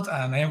am not,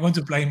 and I am going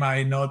to play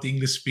my not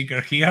English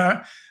speaker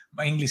here.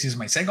 My English is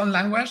my second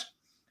language.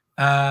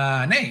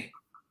 Hey,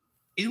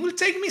 it will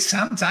take me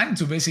some time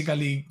to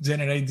basically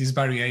generate this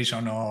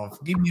variation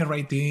of give me a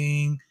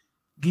rating,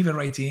 give a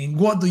rating,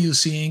 what do you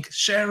think,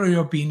 share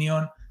your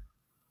opinion.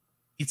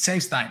 It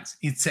saves time.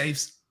 It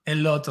saves a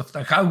lot of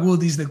time. How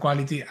good is the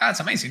quality? It's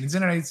amazing. It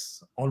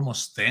generates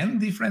almost 10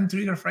 different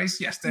trigger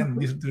phrases. Yes, 10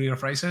 different trigger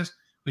phrases,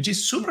 which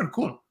is super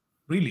cool.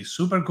 Really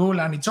super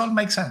cool. And it all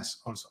makes sense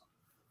also.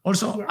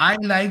 Yeah. I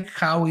like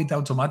how it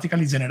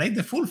automatically generates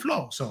the full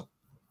flow. So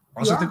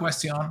also the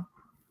question,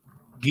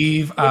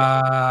 give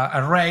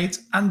a rate,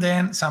 and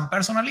then some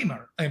personal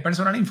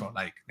info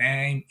like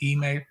name,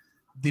 email,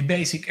 the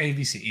basic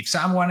ABC. If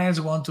someone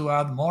else wants to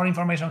add more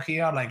information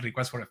here, like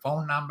request for a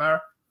phone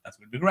number, that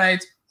would be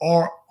great.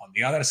 Or on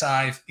the other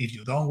side, if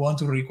you don't want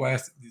to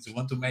request, if you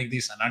want to make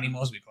this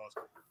anonymous because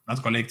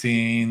not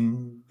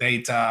collecting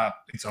data,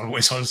 it's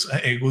always also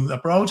a good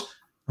approach,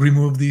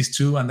 remove these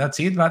two and that's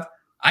it. But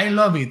I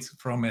love it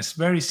from a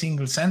very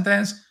single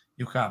sentence.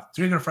 You have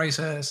trigger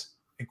phrases,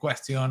 a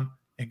question,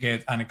 a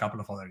get, and a couple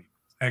of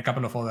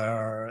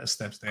other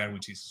steps there,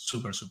 which is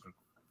super, super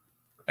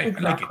cool.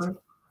 Exactly. I like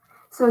it.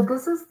 So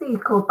this is the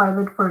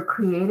Copilot for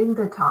creating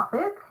the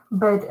topic,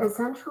 but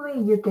essentially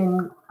you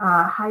can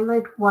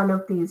highlight one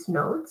of these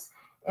nodes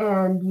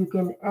and you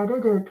can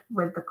edit it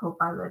with the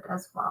Copilot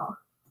as well.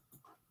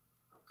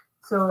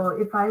 So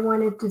if I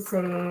wanted to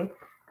say,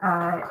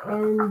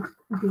 end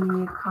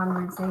the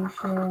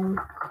conversation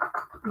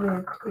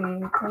with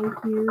a thank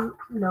you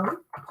note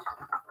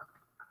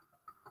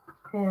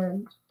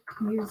and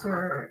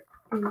user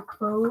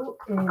info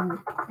in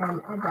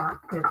an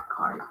adaptive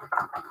card.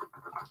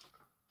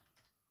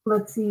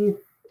 Let's see if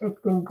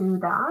it can do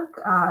that.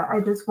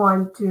 I just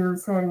want to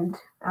send,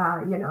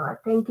 a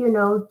thank you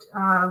note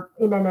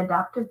in an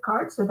adaptive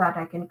card so that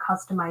I can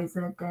customize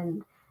it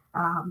and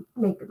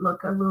make it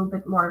look a little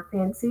bit more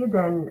fancy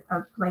than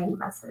a plain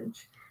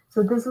message.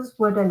 So this is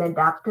what an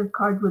adaptive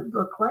card would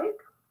look like.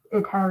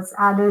 It has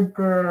added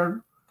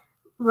the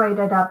right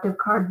adaptive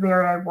card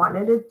where I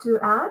wanted it to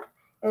add.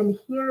 And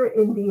here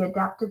in the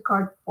adaptive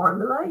card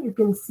formula, you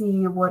can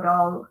see what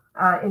all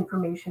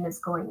information is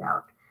going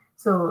out.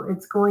 So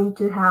it's going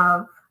to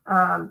have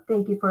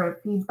thank you for a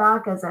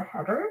feedback as a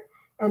header,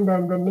 and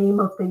then the name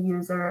of the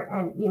user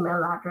and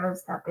email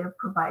address that they've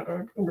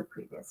provided in the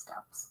previous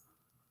steps.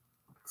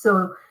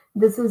 So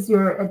this is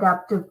your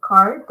adaptive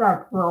card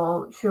that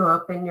will show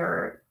up in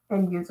your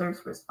end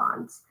user's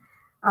response.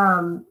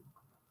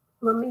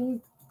 Let me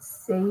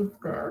save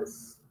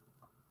this.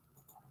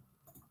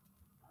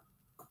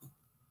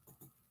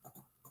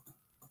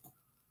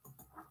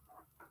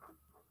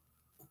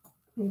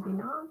 Maybe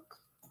not.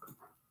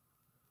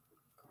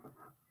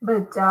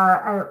 But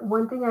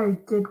one thing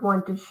I did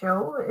want to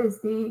show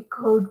is the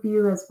code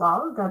view as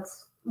well.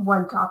 That's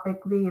one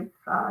topic we've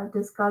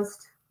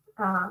discussed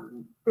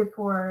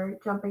before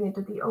jumping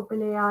into the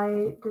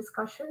OpenAI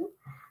discussion.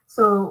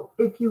 So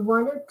if you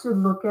wanted to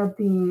look at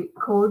the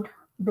code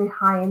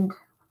behind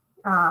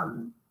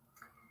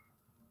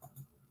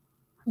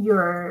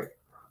your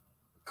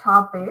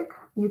topic,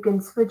 you can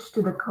switch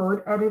to the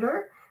code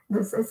editor.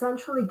 This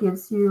essentially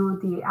gives you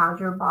the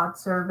Azure bot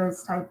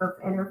service type of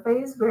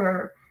interface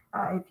where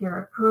if you're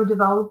a pro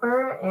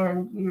developer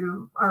and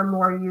you are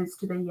more used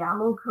to the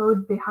YAML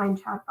code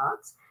behind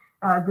chatbots,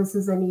 this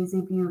is an easy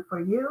view for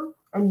you,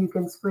 and you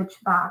can switch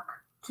back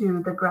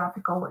to the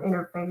graphical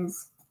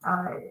interface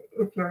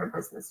if you're a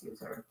business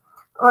user,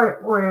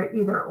 or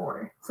either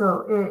or.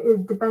 So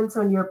it depends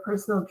on your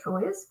personal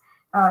choice.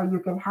 You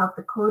can have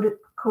the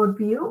code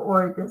view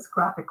or this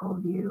graphical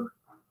view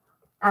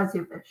as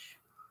you wish.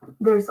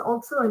 There's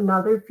also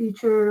another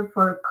feature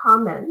for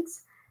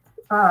comments.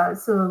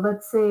 So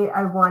let's say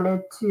I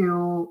wanted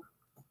to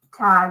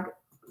tag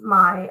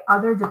my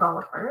other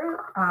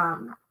developer.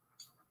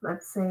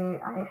 Let's say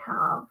I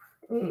have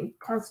a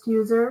test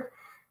user.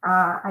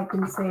 I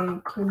can say,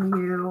 can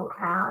you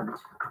add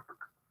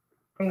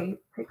a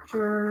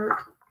picture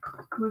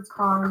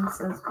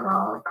response as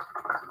well?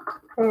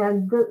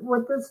 And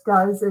what this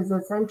does is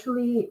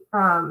essentially,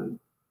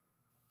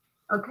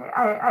 okay,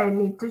 I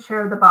need to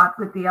share the bot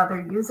with the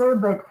other user,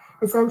 but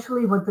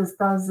essentially what this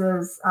does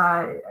is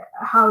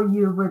how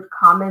you would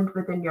comment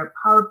within your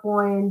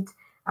PowerPoint,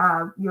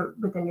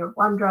 within your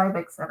OneDrive,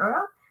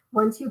 etc.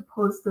 Once you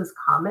post this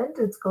comment,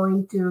 it's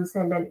going to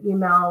send an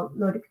email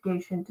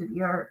notification to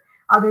your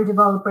other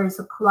developers.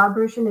 So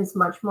collaboration is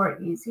much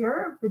more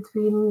easier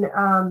between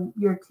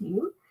your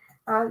team.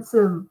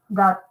 So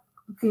that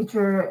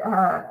feature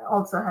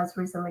also has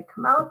recently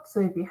come out.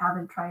 So if you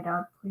haven't tried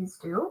out, please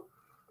do.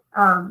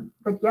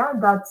 But yeah,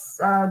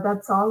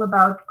 that's all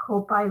about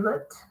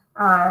Copilot.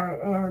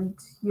 And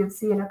you've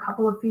seen a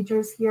couple of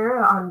features here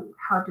on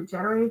how to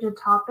generate a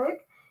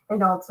topic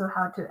and also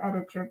how to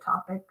edit your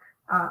topic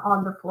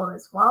on the flow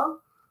as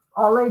well.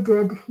 All I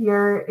did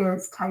here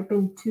is type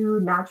in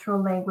 2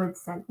 natural language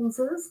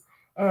sentences,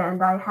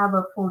 and I have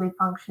a fully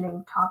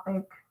functioning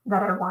topic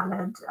that I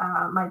wanted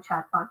my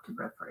chatbot to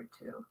refer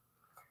to.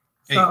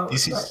 So,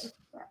 hey,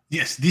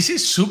 this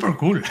is super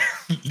cool.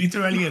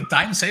 Literally a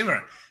time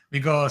saver,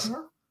 because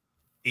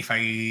if I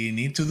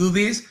need to do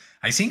this,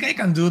 I think I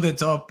can do the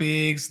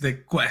topics, the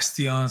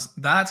questions,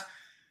 that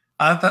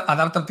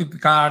adaptive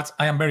cards.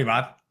 I am very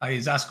bad. I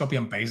just copy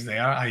and paste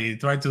there. I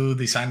try to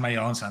design my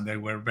own and they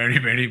were very,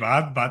 very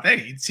bad. But hey,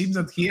 it seems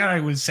that here I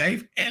will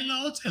save a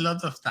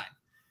lot of time.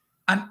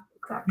 And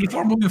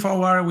before moving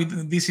forward,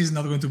 this is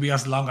not going to be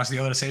as long as the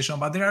other session,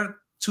 but there are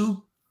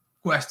 2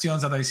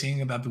 questions that I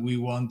think that we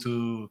want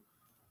to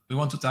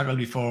tackle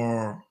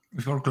before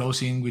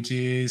closing, which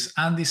is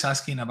Andy's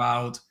asking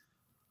about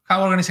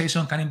how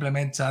organizations can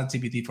implement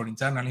ChatGPT for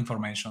internal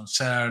information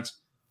search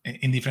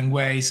in different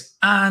ways.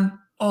 And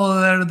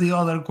the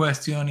other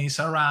question is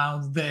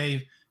around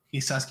Dave.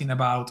 He's asking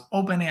about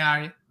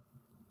OpenAI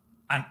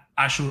and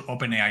Azure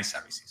OpenAI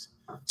services.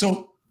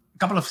 So a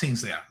couple of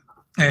things there.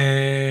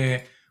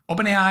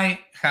 OpenAI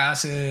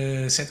has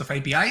a set of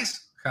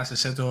APIs, has a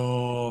set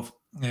of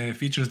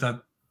features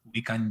that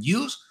we can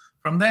use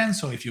from them.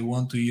 So if you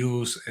want to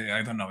use,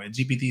 I don't know, a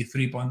GPT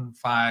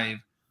 3.5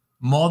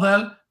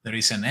 model, there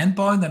is an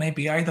endpoint, an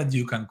API that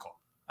you can call.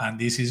 And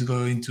this is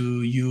going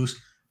to use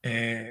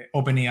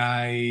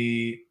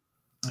OpenAI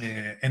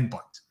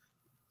endpoint.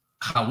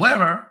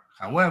 However,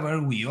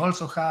 we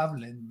also have,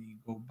 let me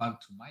go back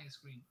to my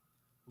screen.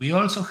 We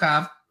also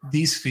have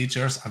these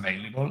features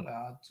available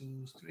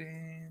to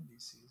screen.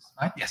 This is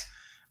mine. Yes.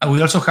 And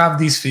we also have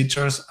these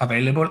features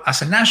available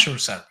as an Azure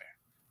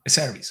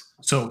service.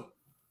 So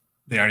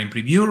they are in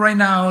preview right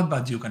now,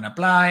 but you can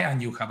apply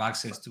and you have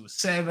access to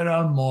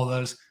several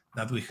models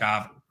that we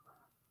have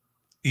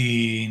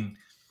in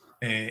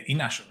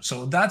Azure.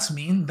 So that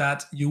means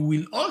that you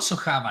will also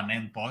have an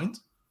endpoint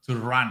to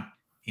run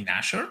in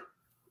Azure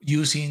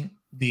using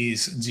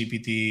this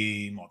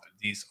GPT model,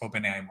 these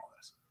OpenAI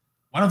models.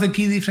 One of the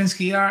key differences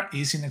here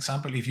is, in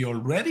example, if you're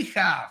already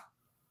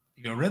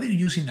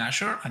using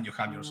Azure and you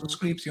have your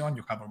subscription,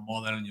 you have a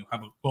model, and you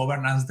have a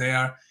governance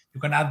there,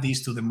 you can add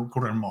this to the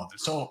current model.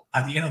 So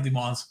at the end of the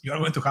month, you are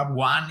going to have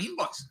one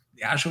invoice,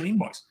 the Azure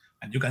invoice,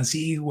 and you can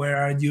see where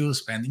are you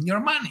spending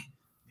your money.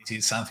 This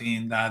is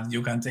something that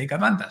you can take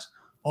advantage.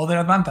 Other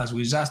advantage,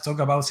 we just talk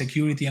about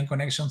security and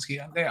connections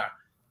here and there.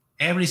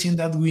 Everything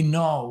that we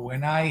know,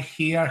 when I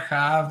here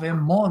have a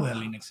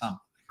model, in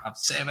example, I have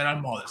several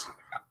models. I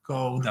have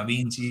Code,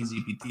 DaVinci,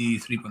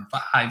 GPT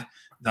 3.5,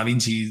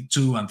 DaVinci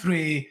 2 and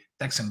 3,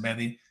 text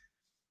embedding.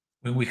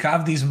 When we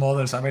have these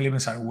models available,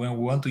 when we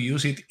want to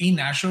use it in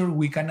Azure,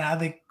 we can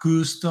add a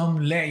custom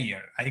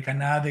layer. I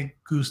can add a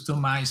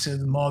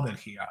customized model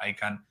here. I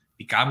can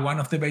pick up one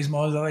of the base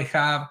models that I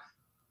have.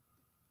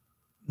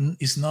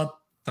 It's not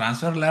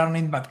transfer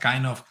learning, but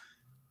kind of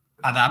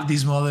adapt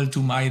this model to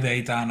my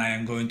data, and I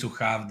am going to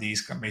have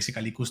this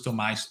basically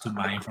customized to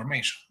my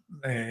information.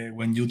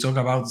 When you talk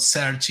about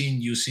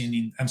searching,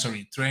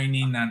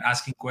 training and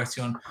asking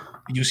questions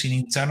using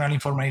internal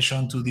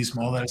information to these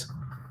models,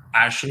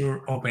 Azure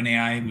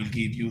OpenAI will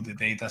give you the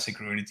data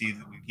security,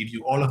 will give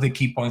you all of the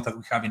key points that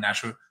we have in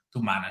Azure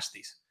manage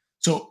this.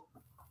 So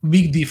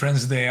big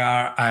difference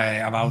there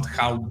about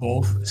how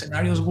both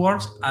scenarios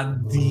works.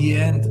 At the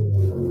end,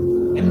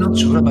 I'm not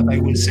sure, but I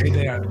will say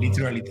they are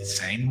literally the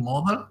same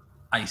model.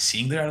 I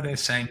think they are the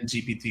same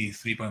GPT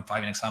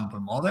 3.5 example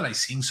model. I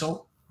think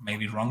so.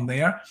 Maybe wrong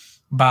there.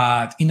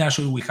 But in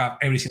Azure, we have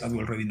everything that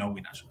we already know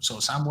in Azure. So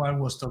someone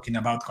was talking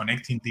about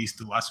connecting this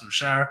to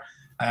Azure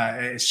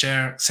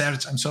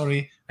Search. I'm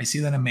sorry. I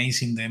see an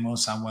amazing demo.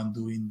 Someone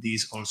doing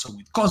this also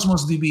with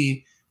Cosmos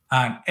DB.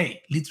 And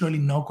hey, literally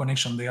no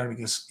connection there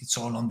because it's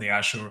all on the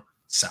Azure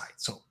side.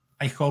 So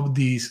I hope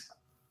this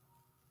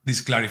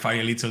clarify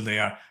a little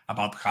there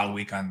about how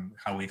we can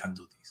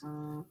do this.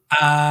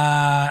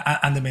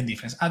 And the main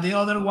difference. And the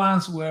other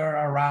ones were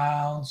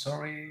around,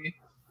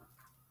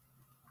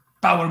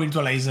 Power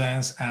Virtual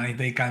Agents, and if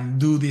they can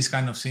do these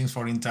kind of things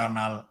for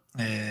internal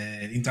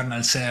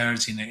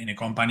search in a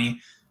company.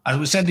 As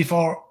we said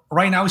before,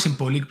 right now it's in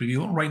public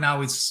preview. Right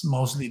now it's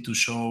mostly to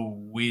show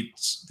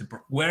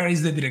where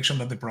is the direction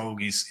that the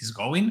product is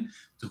going,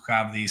 to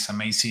have this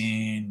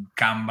amazing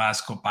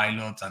Canvas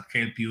Copilot that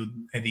help you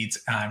edit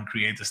and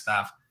create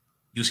stuff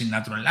using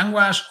natural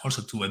language,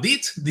 also to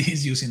edit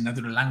this using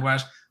natural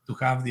language, to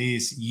have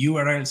this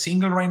URL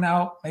single right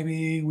now,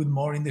 maybe with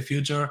more in the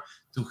future,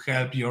 to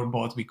help your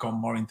bot become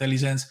more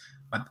intelligent.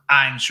 But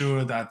I'm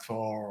sure that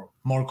for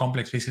more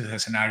complex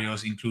business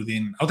scenarios,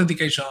 including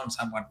authentication,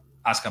 someone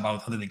asked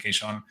about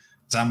authentication,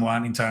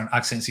 someone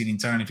accessing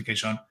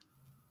internalification,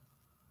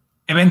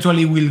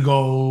 eventually we'll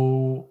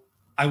go.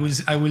 I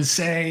will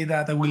say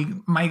that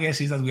my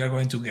guess is that we are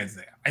going to get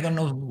there. I don't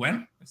know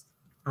when.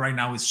 Right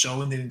now it's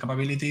showing the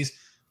capabilities,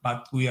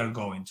 but we are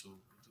going to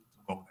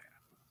go there.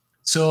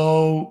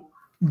 So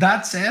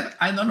that said,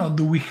 I don't know.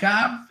 Do we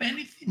have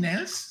anything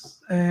else,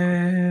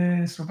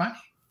 Srovani?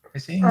 I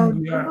think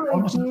we are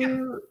almost at the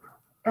end.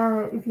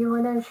 If you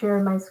want to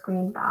share my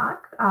screen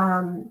back,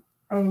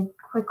 I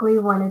quickly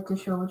wanted to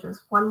show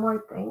just one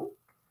more thing.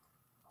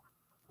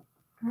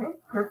 All right,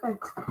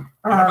 perfect.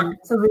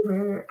 So we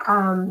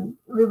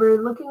were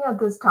looking at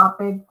this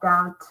topic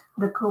that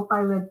the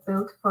Copilot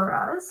built for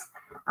us,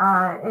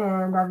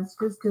 and I was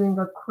just doing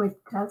a quick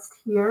test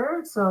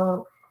here.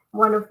 So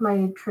one of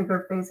my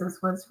trigger phrases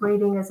was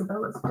rating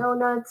Isabella's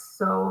donuts.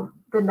 So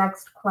the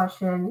next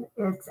question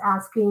it's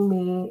asking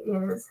me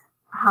is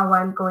how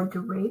I'm going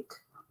to rate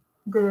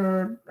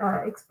the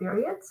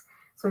experience.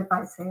 So if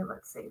I say,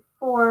 let's say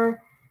 4,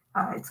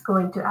 it's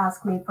going to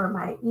ask me for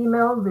my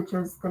email, which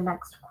is the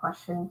next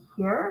question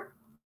here.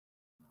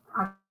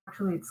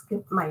 Actually, it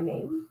skipped my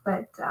name,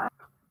 but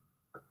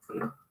let's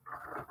see.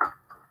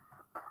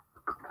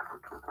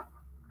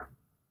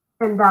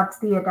 And that's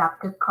the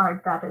adaptive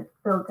card that it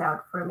built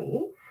out for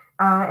me.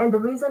 And the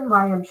reason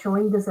why I'm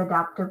showing this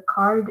adaptive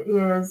card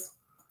is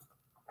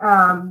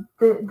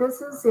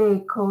this is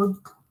a code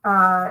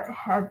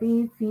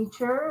heavy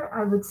feature,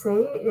 I would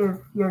say, if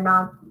you're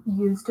not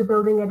used to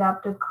building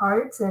adaptive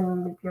cards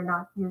and if you're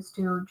not used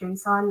to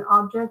JSON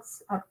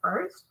objects at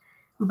first.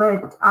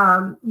 But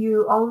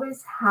you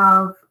always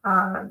have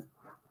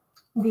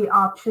the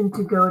option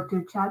to go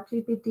to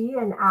ChatGPT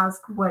and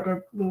ask what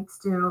it needs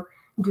to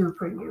do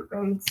for you,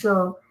 right?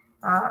 So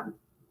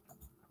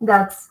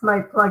that's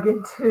my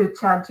plugin to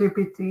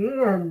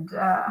ChatGPT and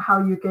how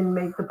you can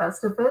make the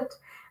best of it.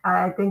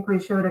 I think we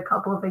showed a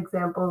couple of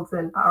examples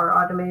in Power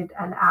Automate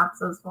and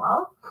apps as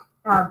well.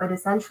 But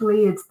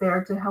essentially, it's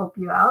there to help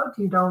you out.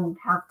 You don't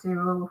have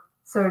to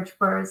search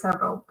for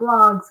several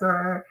blogs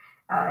or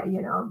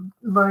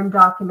learn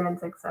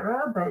documents,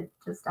 etc. But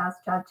just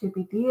ask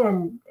ChatGPT,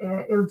 and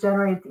it'll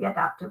generate the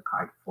adaptive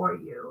card for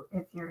you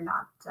if you're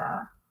not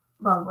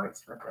well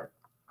versed with it.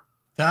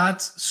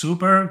 That's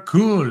super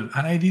cool,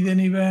 and I didn't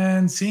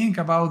even think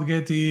about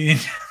getting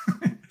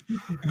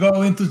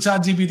going to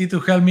ChatGPT to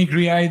help me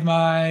create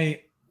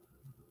my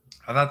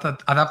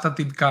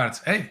adaptive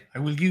cards. Hey, I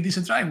will give this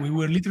a try. We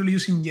were literally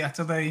using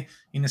yesterday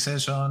in a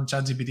session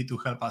ChatGPT to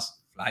help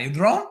us fly a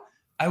drone.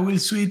 I will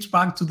switch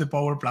back to the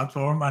Power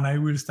Platform and I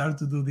will start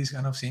to do these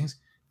kind of things.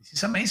 This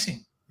is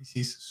amazing. This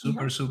is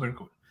super, super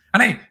cool.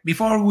 And hey,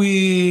 before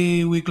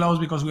we close,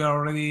 because we are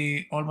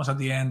already almost at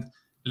the end,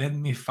 let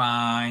me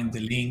find the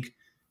link.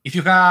 If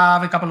you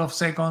have a couple of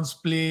seconds,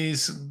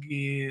 please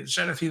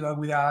share a feedback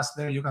with us.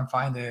 There you can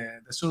find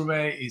the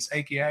survey. It's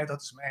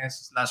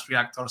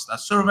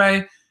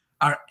aka.sms/reactor/survey.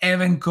 Our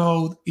event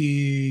code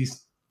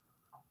is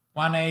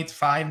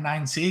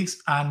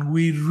 18596, and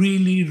we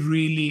really,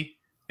 really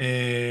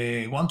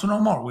want to know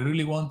more. We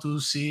really want to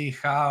see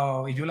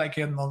how, if you like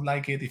it, not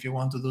like it, if you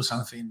want to do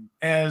something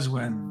else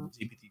when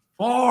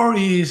GPT-4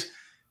 is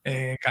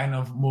kind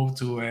of moved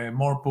to a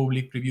more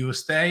public preview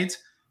state.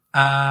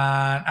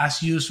 And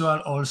as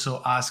usual,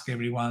 also ask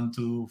everyone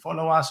to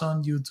follow us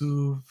on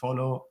YouTube,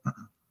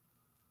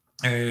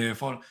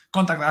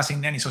 contact us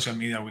in any social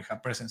media. We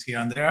have presence here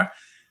and there.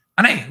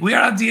 And hey, we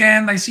are at the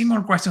end. I see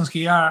more questions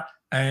here.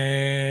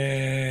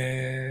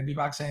 Be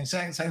back saying,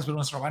 thanks,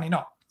 Bruno Srovani.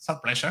 No, it's a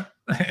pleasure.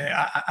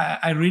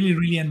 I really,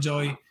 really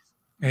enjoy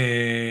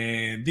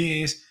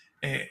these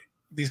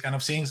kind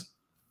of things.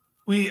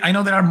 I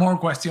know there are more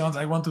questions.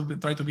 I want to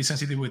try to be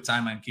sensitive with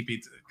time and keep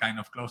it kind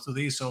of close to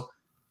this. So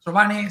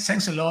Vani,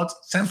 thanks a lot.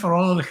 Thanks for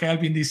all the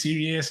help in this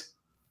series.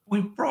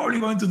 We're probably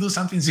going to do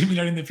something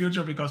similar in the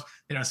future because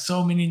there are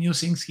so many new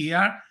things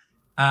here.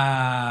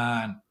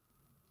 And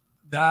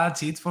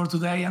that's it for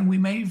today. And we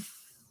may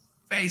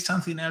face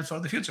something else for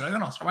the future. I don't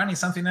know. Vani,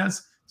 something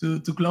else to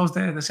close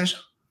the session?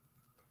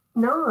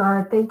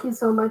 No, thank you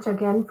so much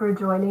again for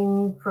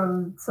joining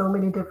from so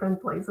many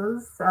different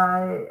places.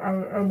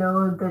 I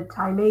know the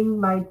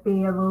timing might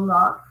be a little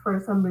off for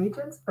some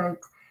regions, but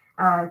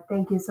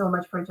thank you so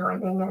much for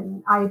joining.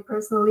 And I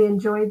personally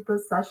enjoyed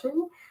this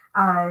session.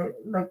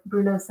 Like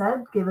Bruno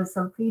said, give us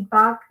some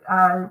feedback.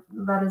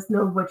 Let us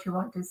know what you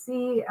want to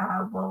see.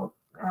 We'll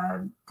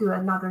do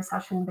another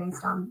session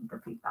based on the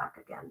feedback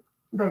again.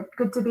 But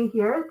good to be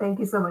here. Thank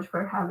you so much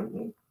for having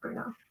me,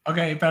 Bruno.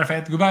 Okay,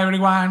 perfect. Goodbye,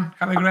 everyone.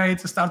 Have a great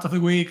start of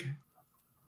the week.